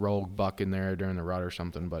fucking rogue buck in there during the rut or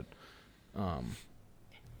something, but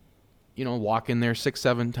walk in there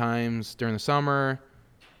 6-7 times during the summer.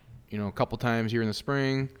 A couple times here in the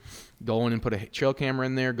spring, go in and put a trail camera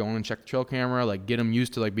in there, go in and check the trail camera, like get them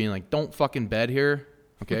used to like being like, don't fucking bed here,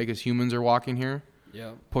 okay? Because humans are walking here.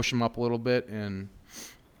 Yeah. Push them up a little bit, and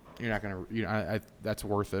you're not gonna. That's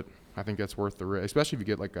worth it. I think that's worth the risk, especially if you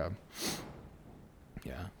get like a.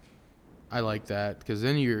 Yeah, I like that because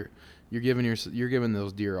then you're giving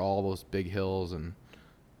those deer all those big hills and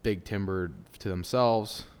big timber to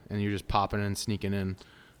themselves, and you're just popping in, sneaking in,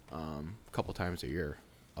 a couple times a year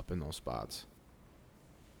up in those spots.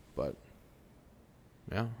 But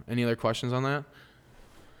yeah, any other questions on that?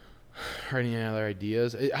 Or any other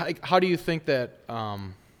ideas? How do you think that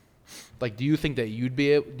do you think that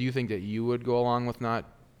you would go along with not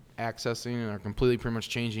accessing or completely pretty much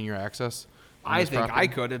changing your access on I this think property? I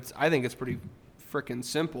could. I think it's pretty freaking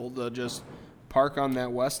simple to just park on that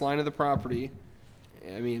west line of the property.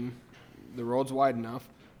 I mean, the road's wide enough.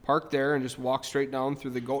 Park there and just walk straight down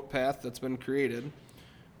through the goat path that's been created.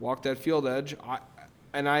 Walk that field edge.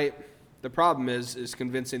 The problem is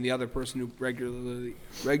convincing the other person who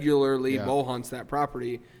regularly Yeah. bow hunts that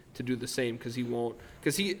property to do the same because he won't.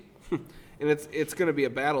 Because he, and it's going to be a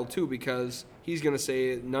battle too because he's going to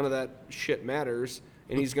say none of that shit matters,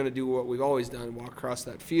 and he's going to do what we've always done: walk across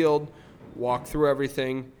that field, walk through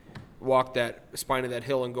everything, walk that spine of that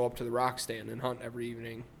hill and go up to the rock stand and hunt every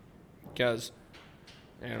evening, because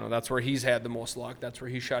that's where he's had the most luck. That's where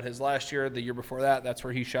he shot his last year. The year before that, that's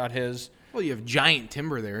where he shot his. Well, you have giant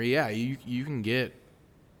timber there. Yeah, you can get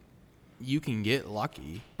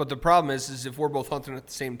lucky. But the problem is if we're both hunting at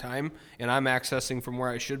the same time and I'm accessing from where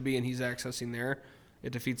I should be and he's accessing there,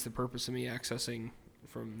 it defeats the purpose of me accessing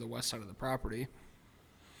from the west side of the property.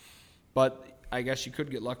 But I guess you could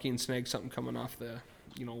get lucky and snag something coming off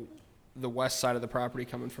the west side of the property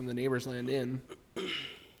coming from the neighbor's land in.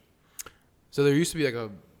 So there used to be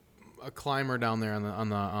like a climber down there on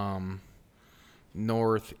the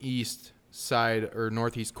northeast side or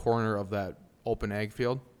northeast corner of that open ag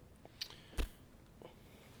field.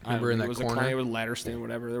 Remember in that corner? It was a ladder stand,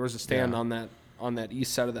 whatever. There was a stand on that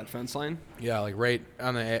east side of that fence line. Yeah, like right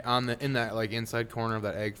in that like inside corner of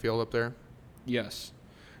that ag field up there. Yes.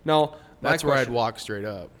 No, that's where I'd walk straight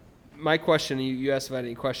up. My question, you asked if I had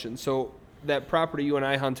any questions. So that property you and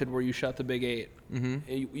I hunted where you shot the big 8,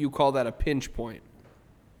 you call that a pinch point?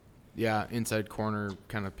 Yeah, inside corner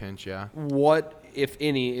kind of pinch, yeah. What, if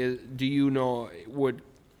any, do you know would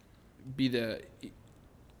be the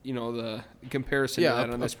comparison to that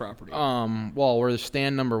on this property? Well, where the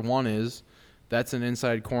stand number 1 is, that's an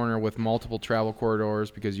inside corner with multiple travel corridors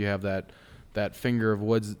because you have that finger of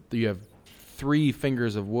woods. You have 3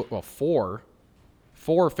 fingers of wood, well, 4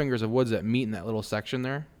 fingers of woods that meet in that little section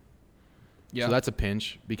there. Yeah. So that's a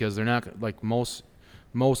pinch because they're not like most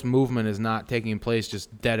movement is not taking place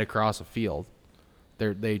just dead across a field.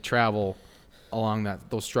 They travel along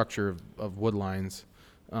those structure of wood lines.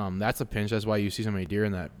 That's a pinch. That's why you see so many deer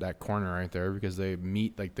in that corner right there because they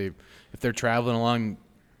meet if they're traveling along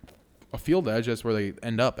a field edge, that's where they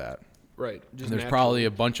end up at. Right. And there's probably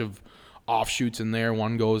a bunch of offshoots in there.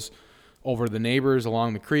 One goes over the neighbors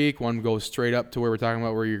along the creek. One goes straight up to where we're talking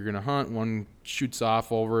about where you're going to hunt. One shoots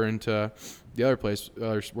off over into the other place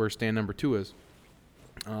where stand number 2 is.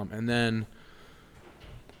 And then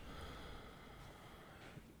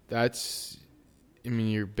that's,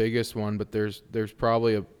 your biggest one, but there's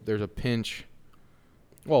probably a pinch.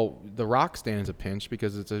 Well, the rock stand is a pinch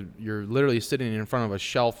because you're literally sitting in front of a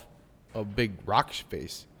shelf of big rock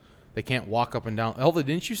face. They can't walk up and down. Elva,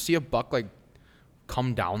 didn't you see a buck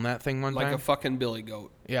come down that thing one time? Like a fucking billy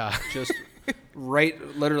goat. Yeah. Just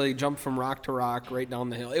literally jumped from rock to rock right down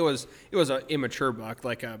the hill. It was an immature buck,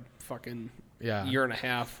 like a fucking year and a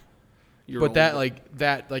half. But that's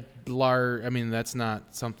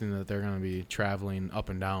not something that they're going to be traveling up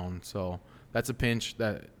and down. So that's a pinch,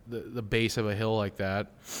 that the base of a hill like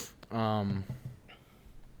that.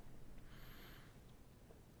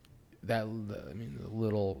 That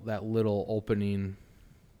little opening,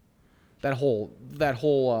 that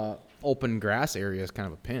whole open grass area is kind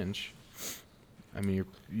of a pinch.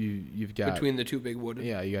 You've got between the 2 big wooded.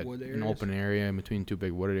 Yeah, you got an open area in between 2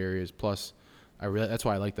 big wooded areas. Plus, that's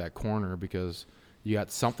why I like that corner because you got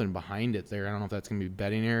something behind it there. I don't know if that's gonna be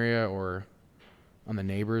bedding area or on the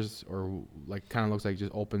neighbors or kind of looks like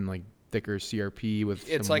just open thicker CRP with.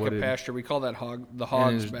 It's some like wooded, a pasture. We call that the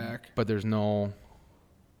hog's back. But there's no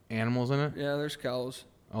animals in it. Yeah, there's cows.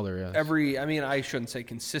 Oh, there is. I shouldn't say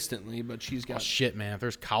consistently, but she's got. Oh, shit, man! If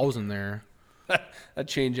there's cows in there, that'd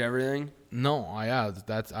change everything. No,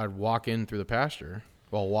 I'd walk in through the pasture.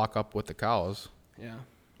 Well, walk up with the cows. Yeah,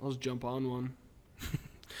 I'll just jump on one.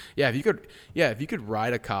 If you could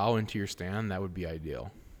ride a cow into your stand, that would be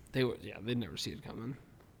ideal. They would, they'd never see it coming.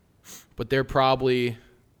 But they're probably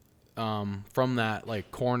from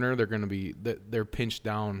that corner. They're gonna be they're pinched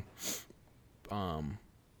down.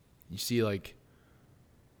 You see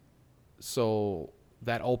so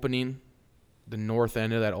that opening, the north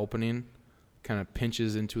end of that opening, kind of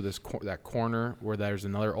pinches into that corner where there's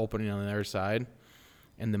another opening on the other side.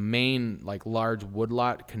 And the main large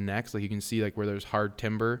woodlot connects. You can see where there's hard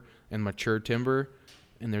timber and mature timber,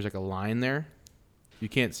 and there's a line there. You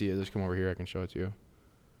can't see it. Just come over here. I can show it to you.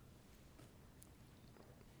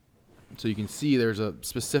 So you can see there's a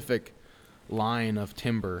specific line of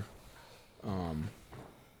timber. So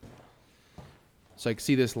I can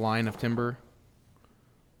see this line of timber.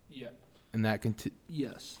 Yeah. And that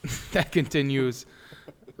yes. that continues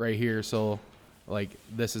right here. So.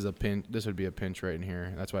 This is a pinch. This would be a pinch right in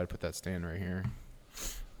here. That's why I put that stand right here.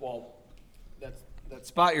 Well, that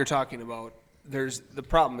spot you're talking about. The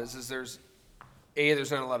problem is there's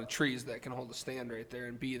not a lot of trees that can hold a stand right there,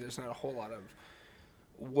 and B, there's not a whole lot of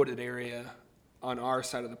wooded area on our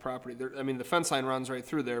side of the property. The fence line runs right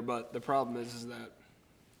through there, but the problem is that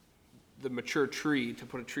the mature tree to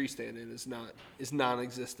put a tree stand in is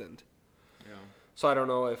non-existent. Yeah. So I don't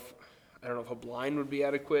know if a blind would be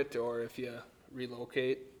adequate or if you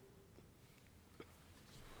relocate.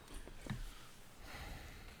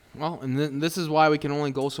 Well, and this is why we can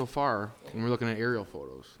only go so far when we're looking at aerial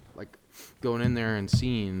photos. Like going in there and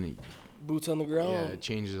seeing, Boots on the ground. yeah, it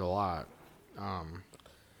changes a lot.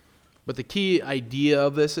 But the key idea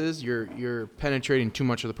of this is you're penetrating too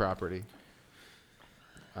much of the property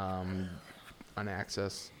on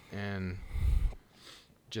access, and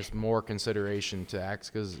just more consideration to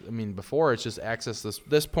access. Because I mean, before it's just access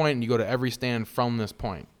this point, and you go to every stand from this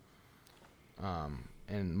point.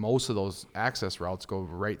 And most of those access routes go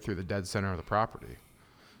right through the dead center of the property.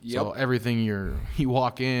 Yep. So everything you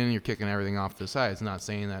walk in, you're kicking everything off to the side. It's not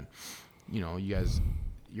saying that,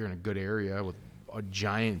 you're in a good area with a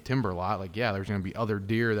giant timber lot. Like, yeah, there's going to be other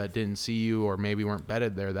deer that didn't see you or maybe weren't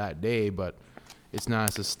bedded there that day, but it's not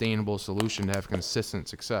a sustainable solution to have consistent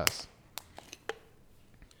success.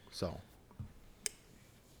 So,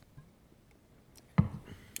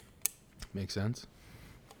 makes sense?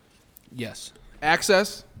 Yes.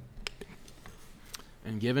 Access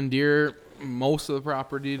and giving deer most of the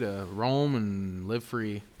property to roam and live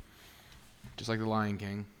free, just like the Lion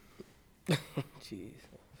King. Jeez.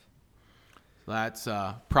 That's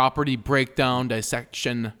property breakdown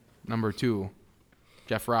dissection number 2.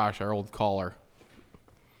 Jeff Rosh, our old caller.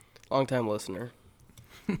 Long time listener.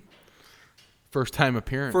 First time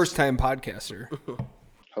appearance. First time podcaster.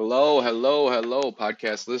 Hello,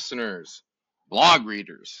 podcast listeners, blog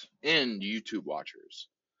readers, and YouTube watchers.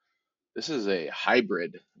 This is a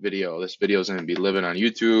hybrid video. This video is going to be living on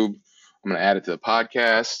YouTube. I'm going to add it to the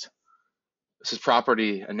podcast. This is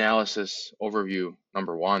property analysis overview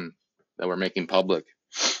number 1 that we're making public.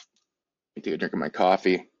 Let me take a drink of my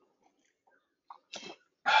coffee.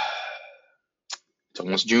 It's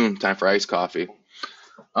almost June, time for iced coffee.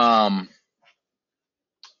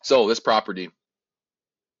 So this property,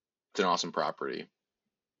 it's an awesome property.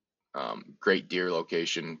 Great deer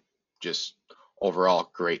location, just overall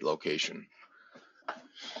great location.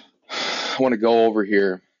 I want to go over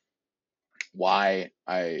here why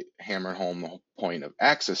I hammer home the point of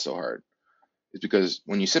access so hard. Is because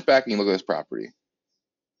when you sit back and you look at this property,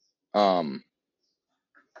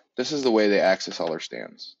 this is the way they access all their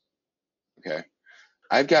stands. Okay,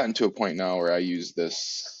 I've gotten to a point now where I use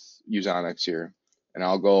Onyx here, and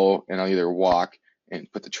I'll go and I'll either walk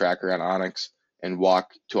and put the tracker on Onyx and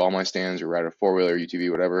walk to all my stands, or ride a 4-wheeler, UTV,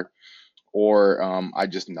 whatever, or I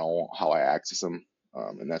just know how I access them,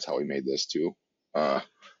 and that's how we made this too.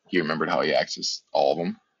 He remembered how he accessed all of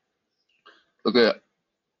them. Look at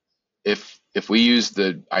if we use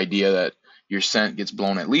the idea that your scent gets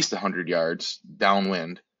blown at least 100 yards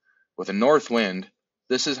downwind with a north wind,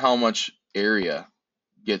 this is how much area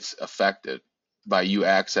gets affected by you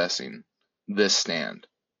accessing this stand.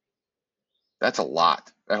 That's a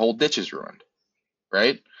lot. That whole ditch is ruined,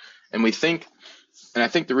 right? And I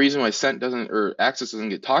think the reason why scent doesn't, or access doesn't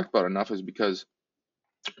get talked about enough, is because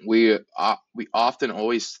we often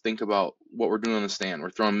always think about what we're doing on the stand.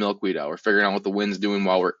 We're throwing milkweed out. We're figuring out what the wind's doing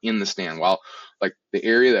while we're in the stand, while like the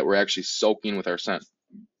area that we're actually soaking with our scent.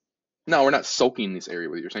 No, we're not soaking this area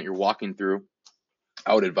with your scent. You're walking through.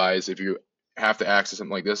 I would advise, if you have to access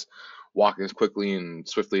something like this, walk as quickly and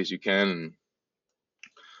swiftly as you can and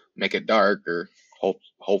make it dark, or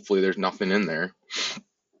hopefully there's nothing in there.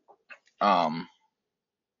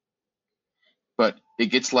 But it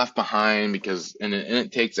gets left behind because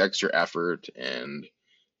it takes extra effort, and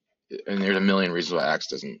there's a million reasons why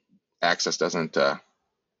access doesn't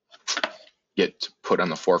get put on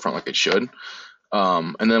the forefront like it should.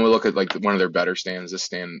 And then we look at like one of their better stands. This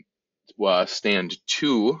stand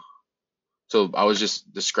 2. So I was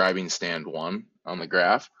just describing stand 1 on the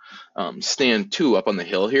graph. Stand 2 up on the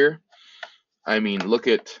hill here. I mean, look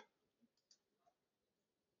at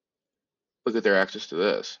their access to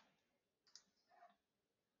this.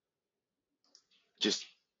 Just,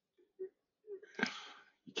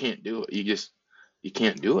 you can't do it. You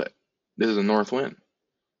can't do it. This is a north wind.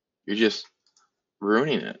 You're just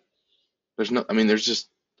ruining it. There's just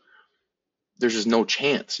no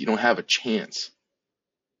chance. You don't have a chance.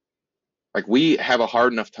 Like, we have a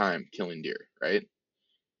hard enough time killing deer, right?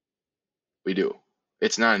 We do.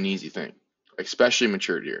 It's not an easy thing, especially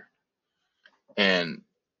mature deer. And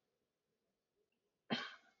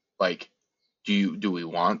like, do we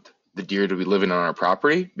want the deer to be living on our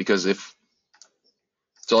property? Because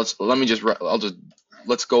let's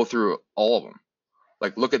go through all of them.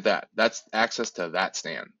 Like, look at that. That's access to that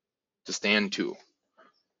stand, to stand 2.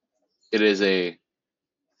 It is a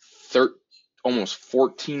almost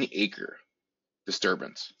 14-acre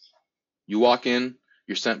disturbance. You walk in,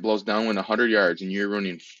 your scent blows downwind 100 yards, and you're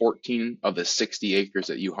ruining 14 of the 60 acres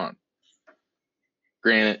that you hunt.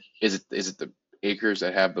 Granted, is it the acres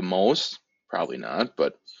that have the most? Probably not,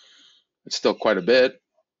 but it's still quite a bit.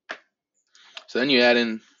 So then you add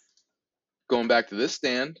in, going back to this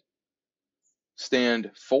stand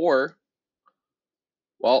 4.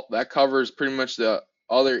 Well, that covers pretty much the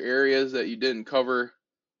other areas that you didn't cover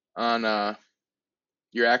on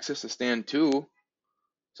your access to stand 2.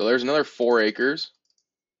 So there's another 4 acres.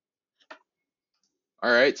 All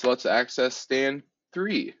right, so let's access stand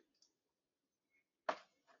 3.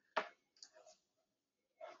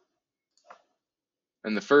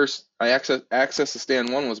 And the first, I access to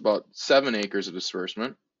stand 1 was about 7 acres of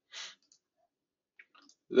disbursement.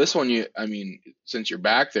 This one, since you're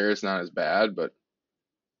back there, it's not as bad, but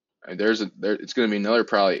it's going to be another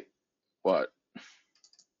probably, what,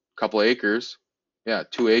 couple acres. Yeah,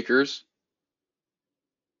 2 acres.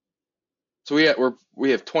 So we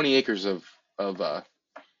have 20 acres of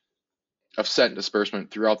set disbursement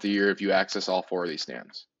throughout the year if you access all 4 of these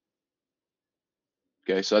stands.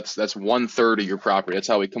 Okay, so that's 1/3 of your property. That's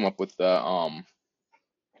how we come up with the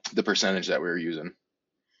percentage that we were using.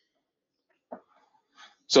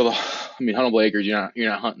 So huntable acres, you're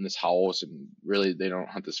not hunting this house, and really they don't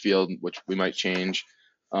hunt this field, which we might change.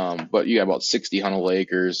 But you got about 60 huntable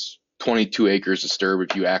acres, 22 acres disturbed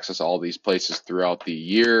if you access all these places throughout the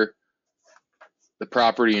year. The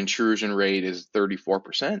property intrusion rate is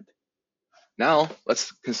 34%. Now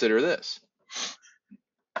let's consider this.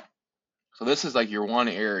 So this is like your one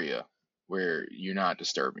area where you're not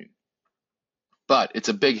disturbing. But it's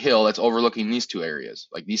a big hill that's overlooking these 2 areas.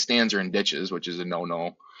 Like these stands are in ditches, which is a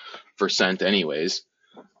no-no for scent anyways.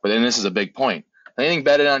 But then this is a big point. Anything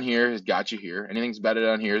bedded on here has got you here. Anything's bedded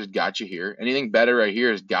on here has got you here. Anything bedded right here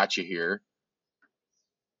has got you here.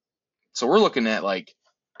 So we're looking at, like,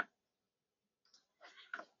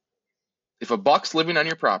 if a buck's living on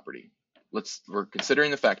your property, we're considering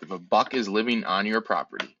the fact if a buck is living on your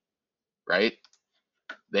property, right?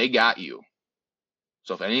 They got you.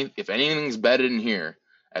 So if anything's bedded in here,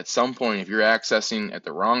 at some point, if you're accessing at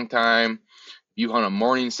the wrong time, you hunt a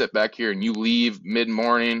morning sit back here and you leave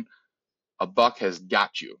mid-morning, a buck has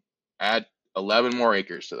got you. Add 11 more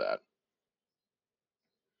acres to that.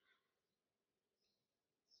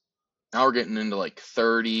 Now we're getting into like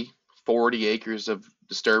 30, 40 acres of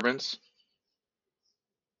disturbance.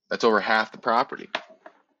 That's over half the property.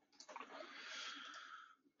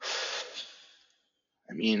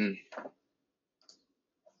 I mean,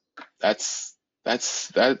 that's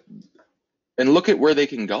that. And look at where they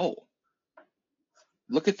can go.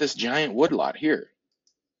 Look at this giant woodlot here.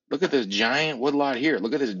 Look at this giant woodlot here.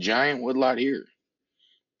 Look at this giant woodlot here.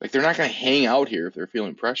 Like, they're not going to hang out here if they're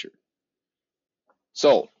feeling pressure.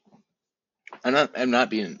 So, I'm not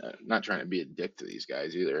trying to be a dick to these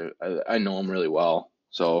guys either. I know them really well.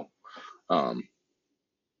 So,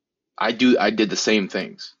 I did the same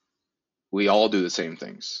things. We all do the same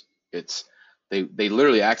things. They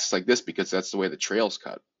literally access like this because that's the way the trail's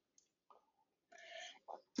cut.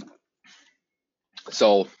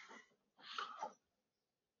 So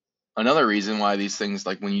another reason why these things,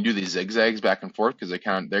 like when you do these zigzags back and forth, because they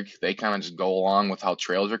kind of just go along with how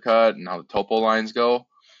trails are cut and how the topo lines go.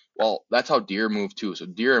 Well, that's how deer move too. So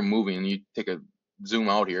deer are moving, and you take a zoom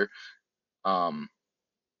out here.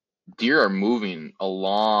 Deer are moving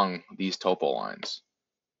along these topo lines,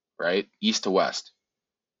 right? East to west,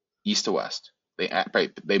 east to west.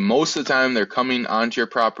 They most of the time they're coming onto your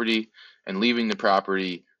property and leaving the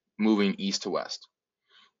property, moving east to west.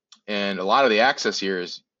 And a lot of the access here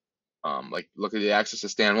is, like, look at the access to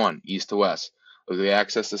stand 1, east to west. Look at the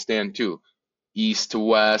access to stand 2, east to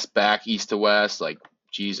west, back east to west. Like,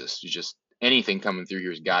 Jesus, anything coming through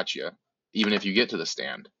here has got you, even if you get to the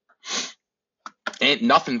stand. And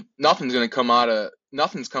nothing's going to come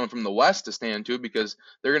nothing's coming from the west to stand 2, because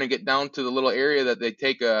they're going to get down to the little area that they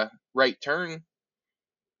take a right turn,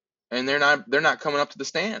 and they're not coming up to the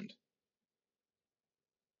stand.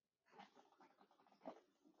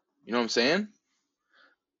 You know what I'm saying?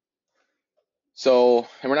 So,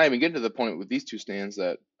 and we're not even getting to the point with these 2 stands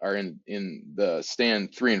that are in the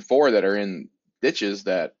stand 3 and 4 that are in ditches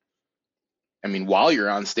that, I mean, while you're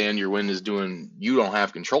on stand, your wind is doing, you don't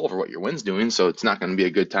have control over what your wind's doing, so it's not going to be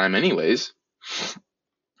a good time anyways.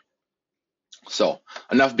 So,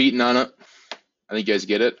 enough beating on it. I think you guys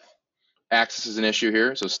get it. Access is an issue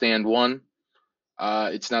here. So stand 1,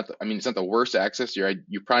 it's not the worst access. You're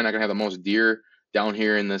probably not going to have the most deer down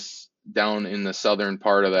here in the southern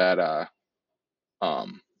part of that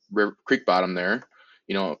river, creek bottom there.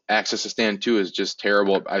 You know, access to stand 2 is just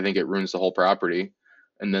terrible. I think it ruins the whole property.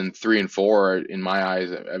 And then 3 and 4, in my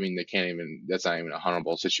eyes, I mean, that's not even a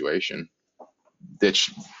huntable situation.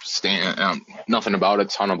 Ditch stand, nothing about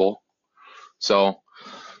it's huntable. So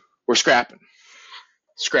we're scrapping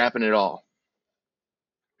it all.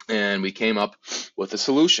 And we came up with a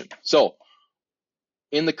solution. So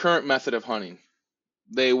in the current method of hunting,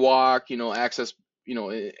 they walk, access,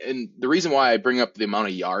 and the reason why I bring up the amount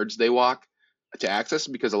of yards they walk to access,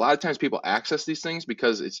 because a lot of times people access these things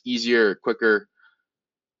because it's easier, quicker,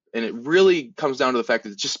 and it really comes down to the fact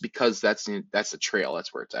that it's just because that's the trail,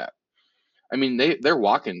 that's where it's at. I mean, they're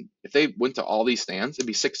walking. If they went to all these stands, it'd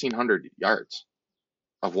be 1,600 yards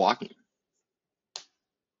of walking,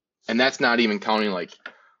 and that's not even counting like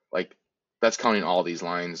that's counting all these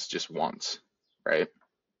lines just once, right?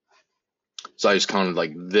 So I just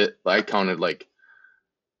counted I counted like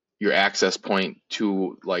your access point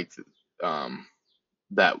to like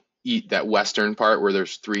that western part where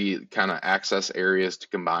there's 3 kind of access areas to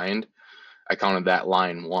combined. I counted that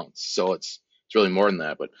line once, so it's really more than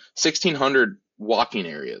that. But 1,600 walking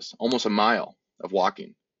areas, almost a mile of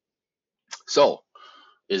walking. So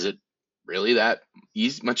is it really that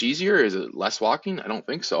much easier? Is it less walking? I don't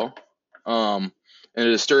think so. And the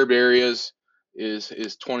disturbed areas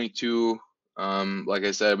is 22. Like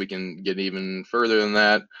I said, we can get even further than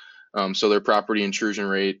that. So their property intrusion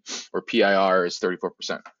rate, or PIR, is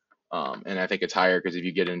 34%. And I think it's higher because if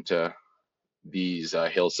you get into these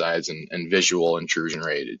hillsides and visual intrusion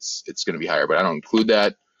rate, it's going to be higher. But I don't include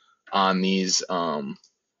that on these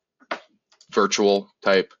virtual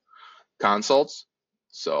type consults,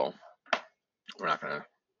 so we're not going to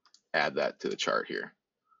add that to the chart here.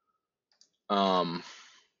 Let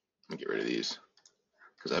me get rid of these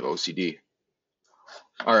because I have OCD.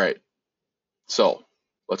 All right, so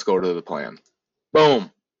let's go to the plan.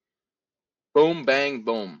 Boom, boom, bang,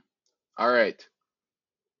 boom. All right,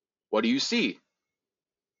 what do you see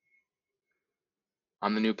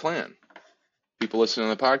on the new plan? People listening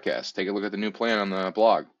to the podcast, take a look at the new plan on the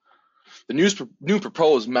blog. The new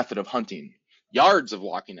proposed method of hunting. Yards of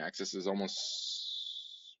walking access is almost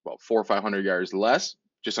 400 or 500 yards less,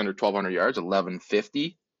 just under 1,200 yards,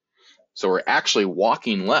 1,150. So we're actually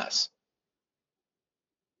walking less.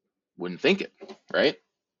 Wouldn't think it, right?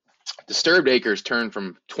 Disturbed acres turn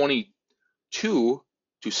from 22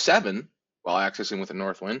 to 7 while accessing with a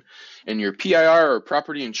north wind, and your PIR, or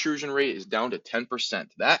property intrusion rate, is down to 10%.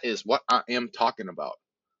 That is what I am talking about.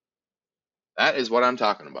 That is what I'm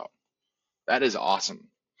talking about. That is awesome.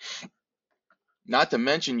 Not to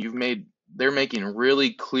mention they're making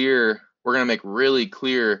really clear, we're going to make really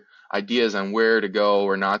clear ideas on where to go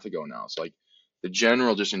or not to go now. So like the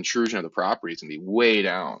general just intrusion of the property is going to be way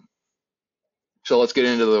down. So let's get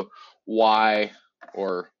into the why,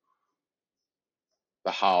 or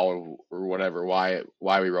the how, or whatever, why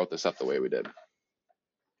we wrote this up the way we did.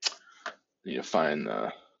 Need to find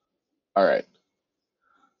the, all right.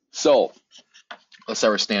 So let's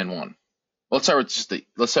start with stand 1. Let's start with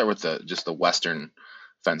just the western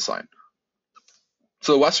fence line.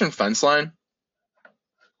 So the western fence line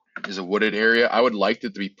is a wooded area. I would like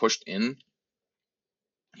it to be pushed in,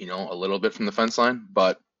 a little bit from the fence line,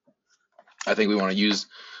 but I think we want to use,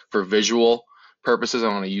 for visual purposes, I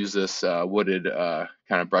want to use this wooded kind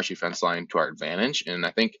of brushy fence line to our advantage. And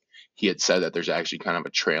I think he had said that there's actually kind of a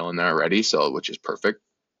trail in there already, so which is perfect.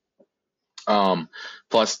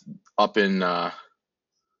 Plus up in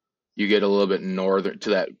you get a little bit northern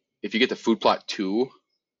to that. If you get to food plot 2,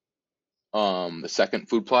 the second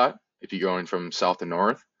food plot, if you're going from south to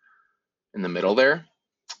north, in the middle there,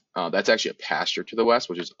 that's actually a pasture to the west,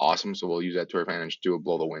 which is awesome. So we'll use that to our advantage to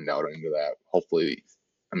blow the wind out into that. Hopefully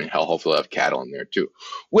we'll have cattle in there too,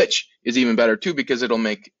 which is even better too, because it'll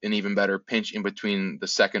make an even better pinch in between the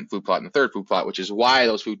second food plot and the third food plot, which is why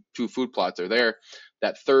those 2 food plots are there.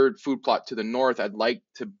 That third food plot to the north, I'd like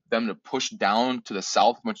them to push down to the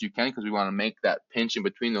south as much as you can, because we want to make that pinch in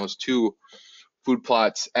between those 2 food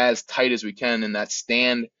plots as tight as we can. And that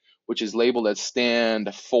stand, which is labeled as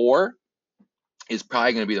stand 4, is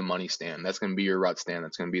probably going to be the money stand. That's going to be your rut stand.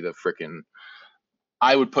 That's going to be the frickin',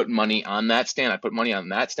 I would put money on that stand. I put money on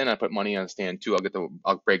that stand. I put money on stand 2.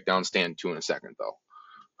 I'll break down stand 2 in a second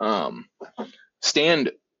though.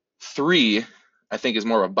 Stand 3, I think, is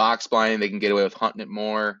more of a box blind. They can get away with hunting it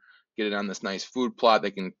more, get it on this nice food plot.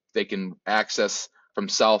 They can access from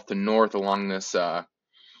south to north along this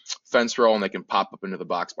fence row, and they can pop up into the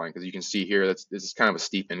box blind, because you can see here this is kind of a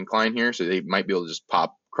steep incline here, so they might be able to just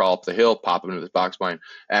crawl up the hill, pop into this box blind,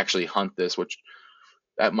 actually hunt this, which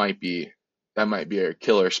that might be a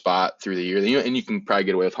killer spot through the year, and you can probably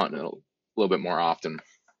get away with hunting it a little bit more often.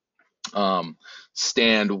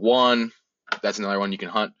 Stand 1, that's another one you can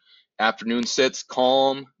hunt. Afternoon sits,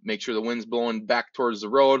 calm, make sure the wind's blowing back towards the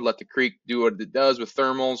road, let the creek do what it does with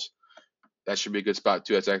thermals. That should be a good spot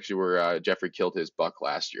too. That's actually where Jeffrey killed his buck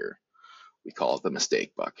last year. We call it the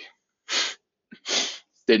mistake buck.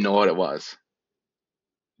 Didn't know what it was.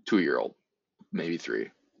 2-year-old, maybe 3.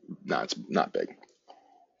 No, it's not big.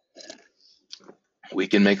 we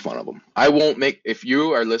can make fun of them. I won't make, if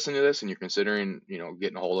you are listening to this and you're considering,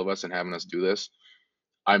 getting a hold of us and having us do this,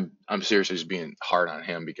 I'm seriously just being hard on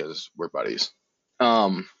him because we're buddies,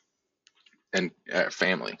 and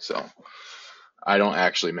family. So I don't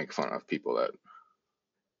actually make fun of people that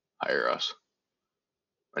hire us.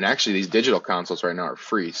 And actually, these digital consults right now are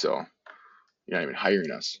free, so you're not even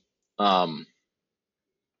hiring us.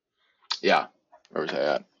 Yeah, where was I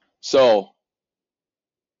at? So,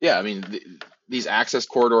 yeah, I mean, these access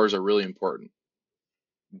corridors are really important.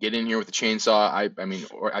 Get in here with a chainsaw. I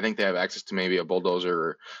think they have access to maybe a bulldozer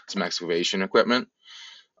or some excavation equipment.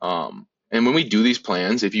 And when we do these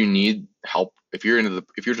plans, if you need help, if you're to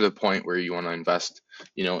the point where you want to invest,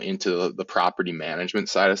 into the property management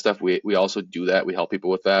side of stuff, we also do that. We help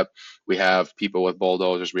people with that. We have people with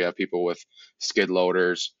bulldozers. We have people with skid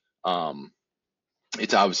loaders.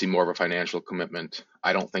 It's obviously more of a financial commitment.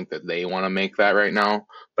 I don't think that they want to make that right now,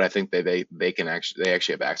 but I think they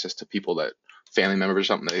actually have access to people that family members or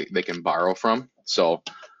something they can borrow from. So,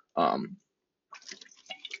 but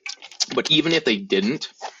even if they didn't,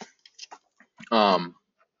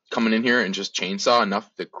 coming in here and just chainsaw enough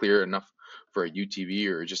to clear enough for a UTV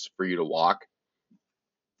or just for you to walk,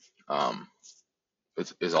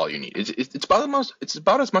 is all you need. It's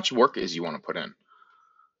about as much work as you want to put in.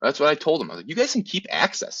 That's what I told them. I was like, you guys can keep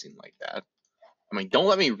accessing like that. I mean, don't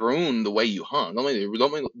let me ruin the way you hunt.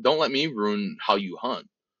 Don't let me ruin how you hunt.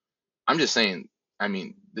 I'm just saying. I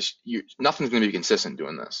mean, nothing's going to be consistent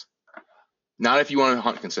doing this. Not if you want to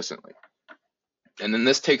hunt consistently. And then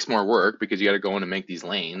this takes more work because you got to go in and make these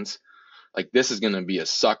lanes. Like this is going to be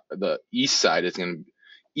the east side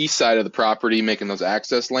of the property, making those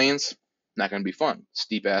access lanes. Not going to be fun.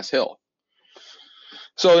 Steep ass hill.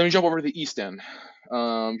 So let me jump over to the east end.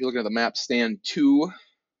 If you're looking at the map, stand 2.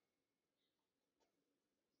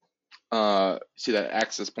 See that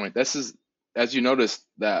access point. This is, as you notice,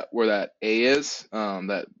 that where that A is,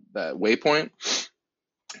 that waypoint.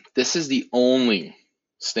 This is the only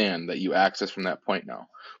stand that you access from that point now.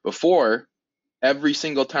 Before, every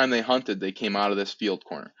single time they hunted, they came out of this field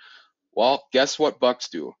corner. Well, guess what bucks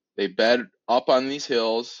do? They bed up on these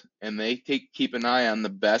hills and they keep an eye on the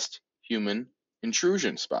best human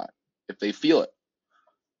intrusion spot if they feel it.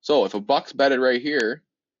 So if a buck's bedded right here,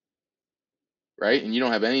 right, and you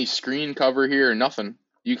don't have any screen cover here or nothing,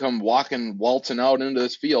 you come waltzing out into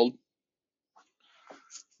this field.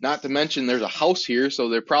 Not to mention there's a house here, so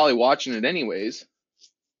they're probably watching it anyways.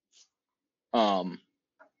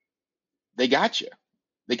 They got you.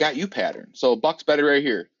 They got you patterned. So a buck's bedded right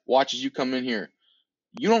here, watches you come in here.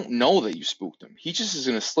 You don't know that you spooked him. He just is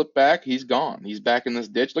going to slip back. He's gone. He's back in this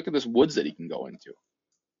ditch. Look at this woods that he can go into.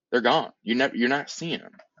 They're gone. You're not seeing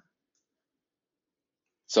them.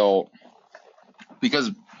 So, because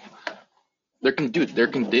they're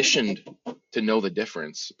conditioned to know the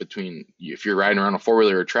difference between if you're riding around a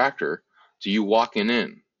 4-wheeler or a tractor to you walking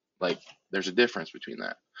in. Like there's a difference between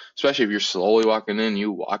that. Especially if you're slowly walking in,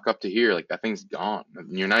 you walk up to here, like that thing's gone.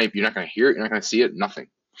 You're not going to hear it. You're not going to see it. Nothing.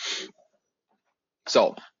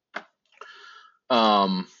 So,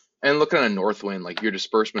 and looking at a north wind, like your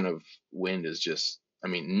disbursement of wind is just,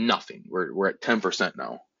 nothing. We're at 10%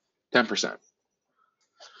 now, 10%.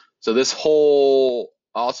 So this whole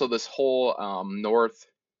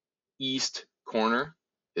northeast corner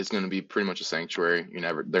is going to be pretty much a sanctuary.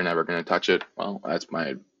 They're never going to touch it. Well, that's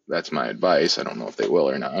my advice. I don't know if they will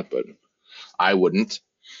or not, but I wouldn't.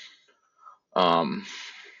 So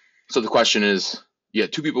the question is, you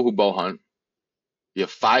have 2 people who bow hunt. You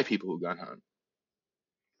have 5 people who gun hunt.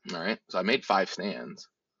 All right. So I made 5 stands.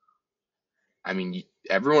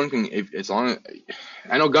 Everyone can, as long as,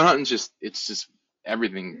 I know gun hunting it's just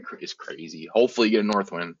everything is crazy. Hopefully you get a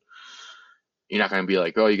north wind. You're not going to be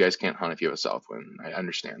like, oh, you guys can't hunt if you have a south wind. I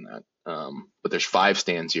understand that. But there's 5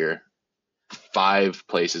 stands here, 5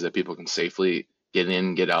 places that people can safely get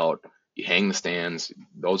in, get out. You hang the stands.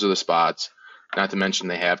 Those are the spots. Not to mention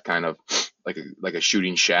they have kind of like a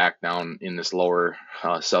shooting shack down in this lower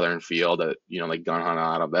southern field that they gun hunt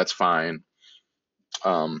out of. That's fine.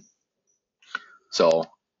 So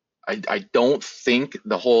I don't think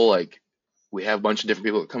the whole we have a bunch of different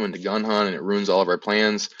people that come into gun hunt and it ruins all of our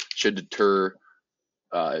plans should deter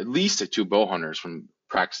at least the 2 bow hunters from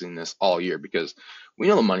practicing this all year, because we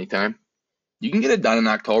know the money time. You can get it done in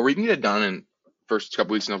October. You can get it done in first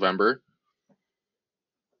couple weeks of November.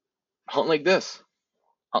 Hunt like this.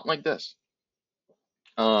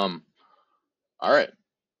 All right.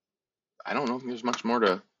 I don't know if there's much more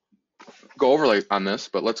to go over on this,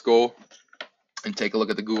 but let's go and take a look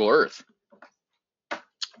at the Google Earth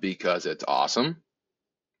because it's awesome.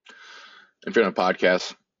 If you're on a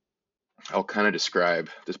podcast, I'll kind of describe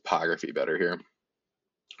the topography better here.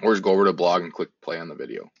 or just go over to blog and click play on the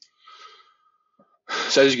video.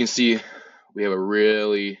 So as you can see, we have a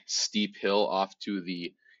really steep hill off to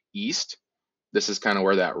the east. This is kind of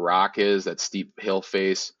where that rock is, that steep hill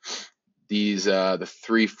face. These the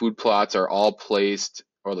 3 food plots are all placed,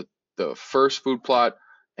 or the first food plot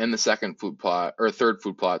and the second food plot, or third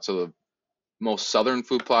food plot. So the most southern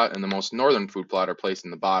food plot and the most northern food plot are placed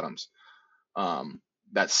in the bottoms.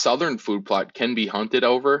 That southern food plot can be hunted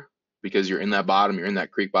over because you're in that bottom, you're in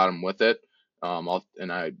that creek bottom with it.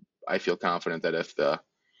 I feel confident that if the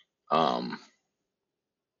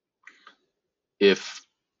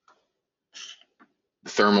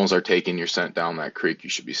thermals are taken, you're sent down that creek, you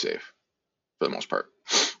should be safe for the most part.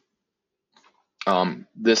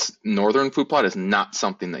 This northern food plot is not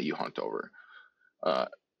something that you hunt over.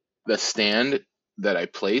 The stand that I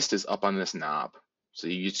placed is up on this knob. So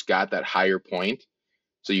you just got that higher point.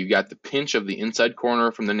 So you got the pinch of the inside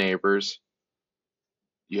corner from the neighbors.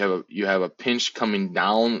 You have a pinch coming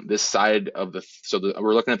down this side of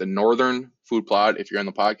we're looking at the northern food plot. If you're on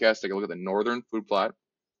the podcast, take a look at the northern food plot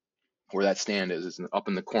where that stand is. It's up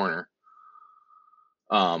in the corner.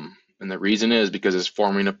 And the reason is because it's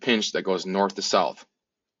forming a pinch that goes north to south.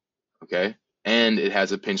 Okay. And it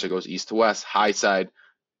has a pinch that goes east to west, high side,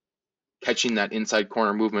 catching that inside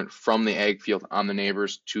corner movement from the ag field on the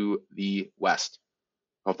neighbors to the west.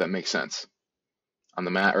 Hope that makes sense. On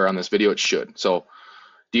the mat or on this video, it should. So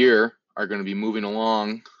deer are going to be moving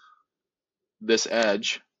along this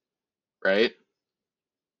edge, right,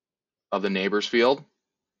 of the neighbor's field,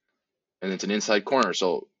 and it's an inside corner.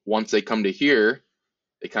 So once they come to here,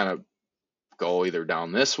 they kind of go either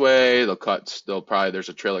down this way, there's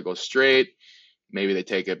a trail that goes straight, maybe they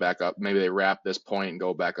take it back up, maybe they wrap this point and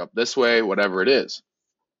go back up this way, whatever it is.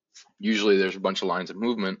 Usually there's a bunch of lines of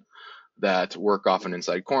movement that work off an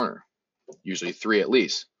inside corner, usually 3 at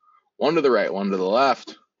least. 1 to the right, 1 to the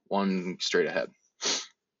left, 1 straight ahead.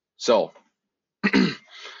 So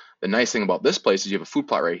the nice thing about this place is you have a food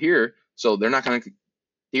plot right here, so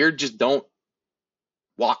deer just don't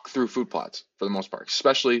walk through food plots for the most part,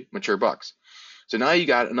 especially mature bucks. So now you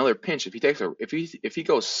got another pinch. If he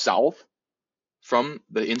goes south from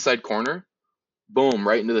the inside corner, boom,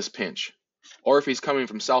 right into this pinch. Or if he's coming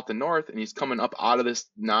from south to north and he's coming up out of this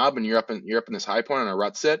knob and you're up in this high point on a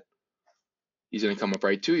rut sit, he's going to come up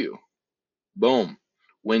right to you. Boom.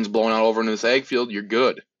 Wind's blowing out over into this ag field, you're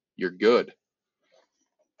good. You're good.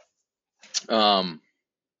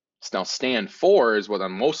 Now stand 4 is what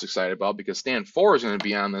I'm most excited about, because stand 4 is going to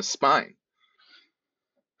be on this spine.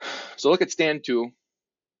 So look at stand 2.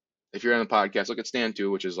 If you're on the podcast, look at stand 2,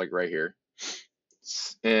 which is like right here.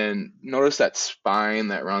 And notice that spine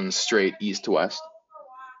that runs straight east to west.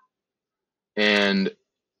 And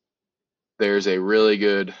there's a really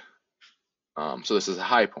good, so this is a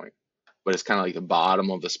high point, but it's kind of like the bottom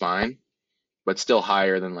of the spine, but still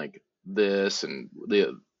higher than like this, and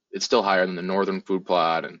it's still higher than the northern food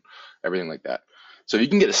plot and everything like that. So if you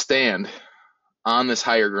can get a stand on this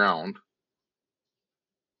higher ground,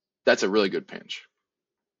 that's a really good pinch.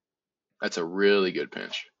 That's a really good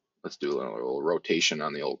pinch. Let's do a little rotation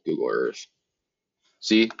on the old Google Earth.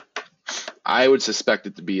 See, I would suspect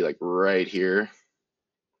it to be like right here.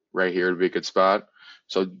 Right here would be a good spot.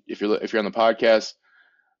 So if you're on the podcast,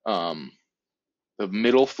 the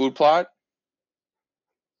middle food plot.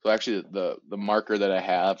 So actually, the marker that I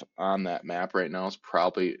have on that map right now is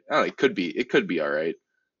probably, I don't know, it could be all right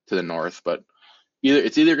to the north, but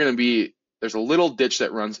it's either going to be, there's a little ditch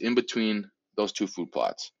that runs in between those 2 food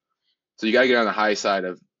plots. So you got to get on the high side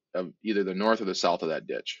of either the north or the south of that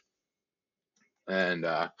ditch. And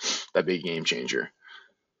that'd be a game changer.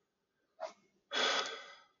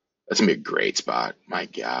 That's going to be a great spot. My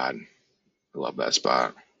God. I love that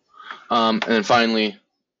spot. And then finally,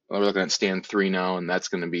 we're looking at stand 3 now, and that's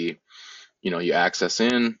going to be, you access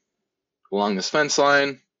in along this fence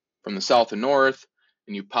line from the south and north,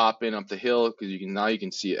 and you pop in up the hill, because you can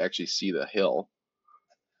actually see the hill.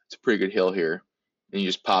 It's a pretty good hill here. And you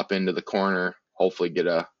just pop into the corner, hopefully get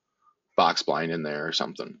a box blind in there or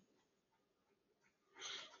something.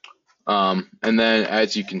 And then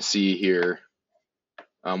as you can see here,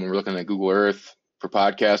 when we're looking at Google Earth for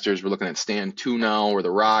podcasters, we're looking at stand 2 now, where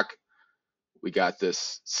the rock, we got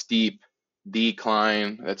this steep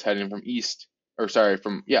decline that's heading from east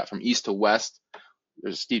to west.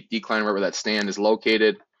 There's a steep decline right where that stand is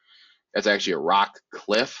located. That's actually a rock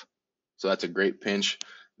cliff, so that's a great pinch.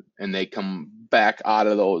 And they come back out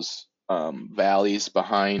of those valleys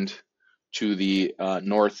behind to the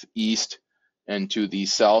northeast and to the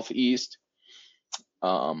southeast,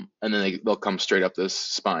 and then they'll come straight up this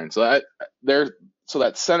spine. So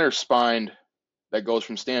that center spine that goes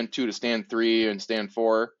from stand 2 to stand 3 and stand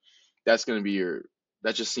 4, that's going to be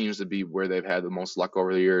that just seems to be where they've had the most luck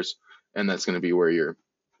over the years, and that's going to be where your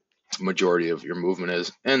majority of your movement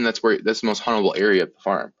is, and that's the most huntable area at the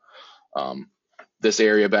farm. This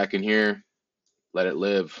area back in here, let it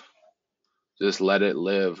live. Just let it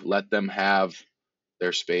live. Let them have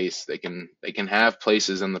their space. They can have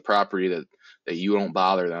places in the property that you don't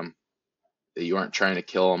bother them, that you aren't trying to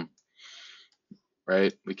kill them,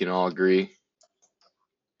 right? We can all agree.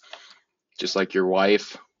 Just like your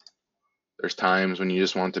wife, there's times when you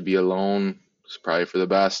just want to be alone. It's probably for the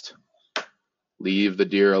best. Leave the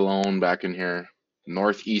deer alone back in here.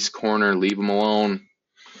 Northeast corner, leave them alone.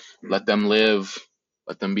 Let them live.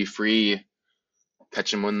 Let them be free. Catch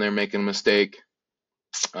them when they're making a mistake.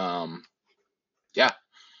 Yeah.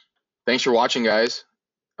 Thanks for watching, guys.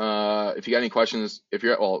 If you got any questions, if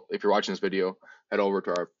you're watching this video, head over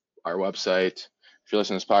to our website. If you're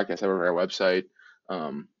listening to this podcast, head over to our website.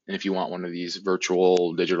 And if you want one of these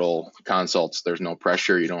virtual digital consults, there's no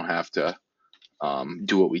pressure. You don't have to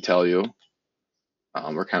do what we tell you.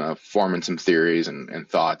 We're kind of forming some theories and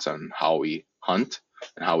thoughts on how we hunt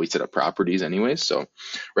and how we set up properties anyways. So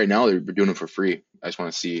right now they're doing it for free. I just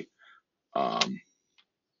want to see,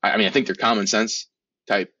 I think they're common sense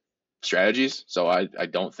type strategies. So I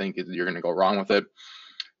don't think you're going to go wrong with it.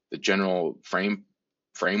 The general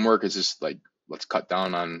framework is just like, let's cut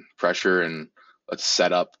down on pressure and let's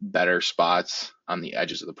set up better spots on the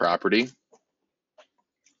edges of the property.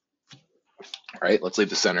 Right, let's leave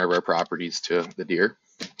the center of our properties to the deer.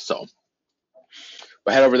 So,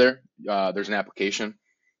 but head over there. There's an application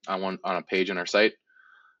on a page on our site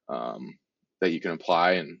that you can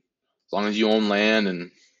apply, and as long as you own land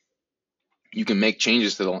and you can make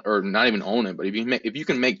changes to or not even own it, but if you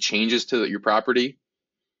can make changes to your property,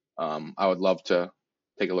 I would love to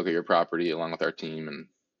take a look at your property along with our team and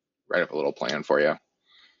write up a little plan for you.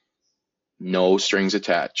 No strings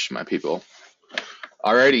attached, my people.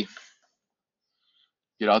 Alrighty.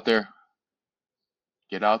 Get out there.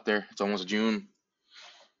 It's almost June.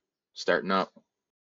 Starting up.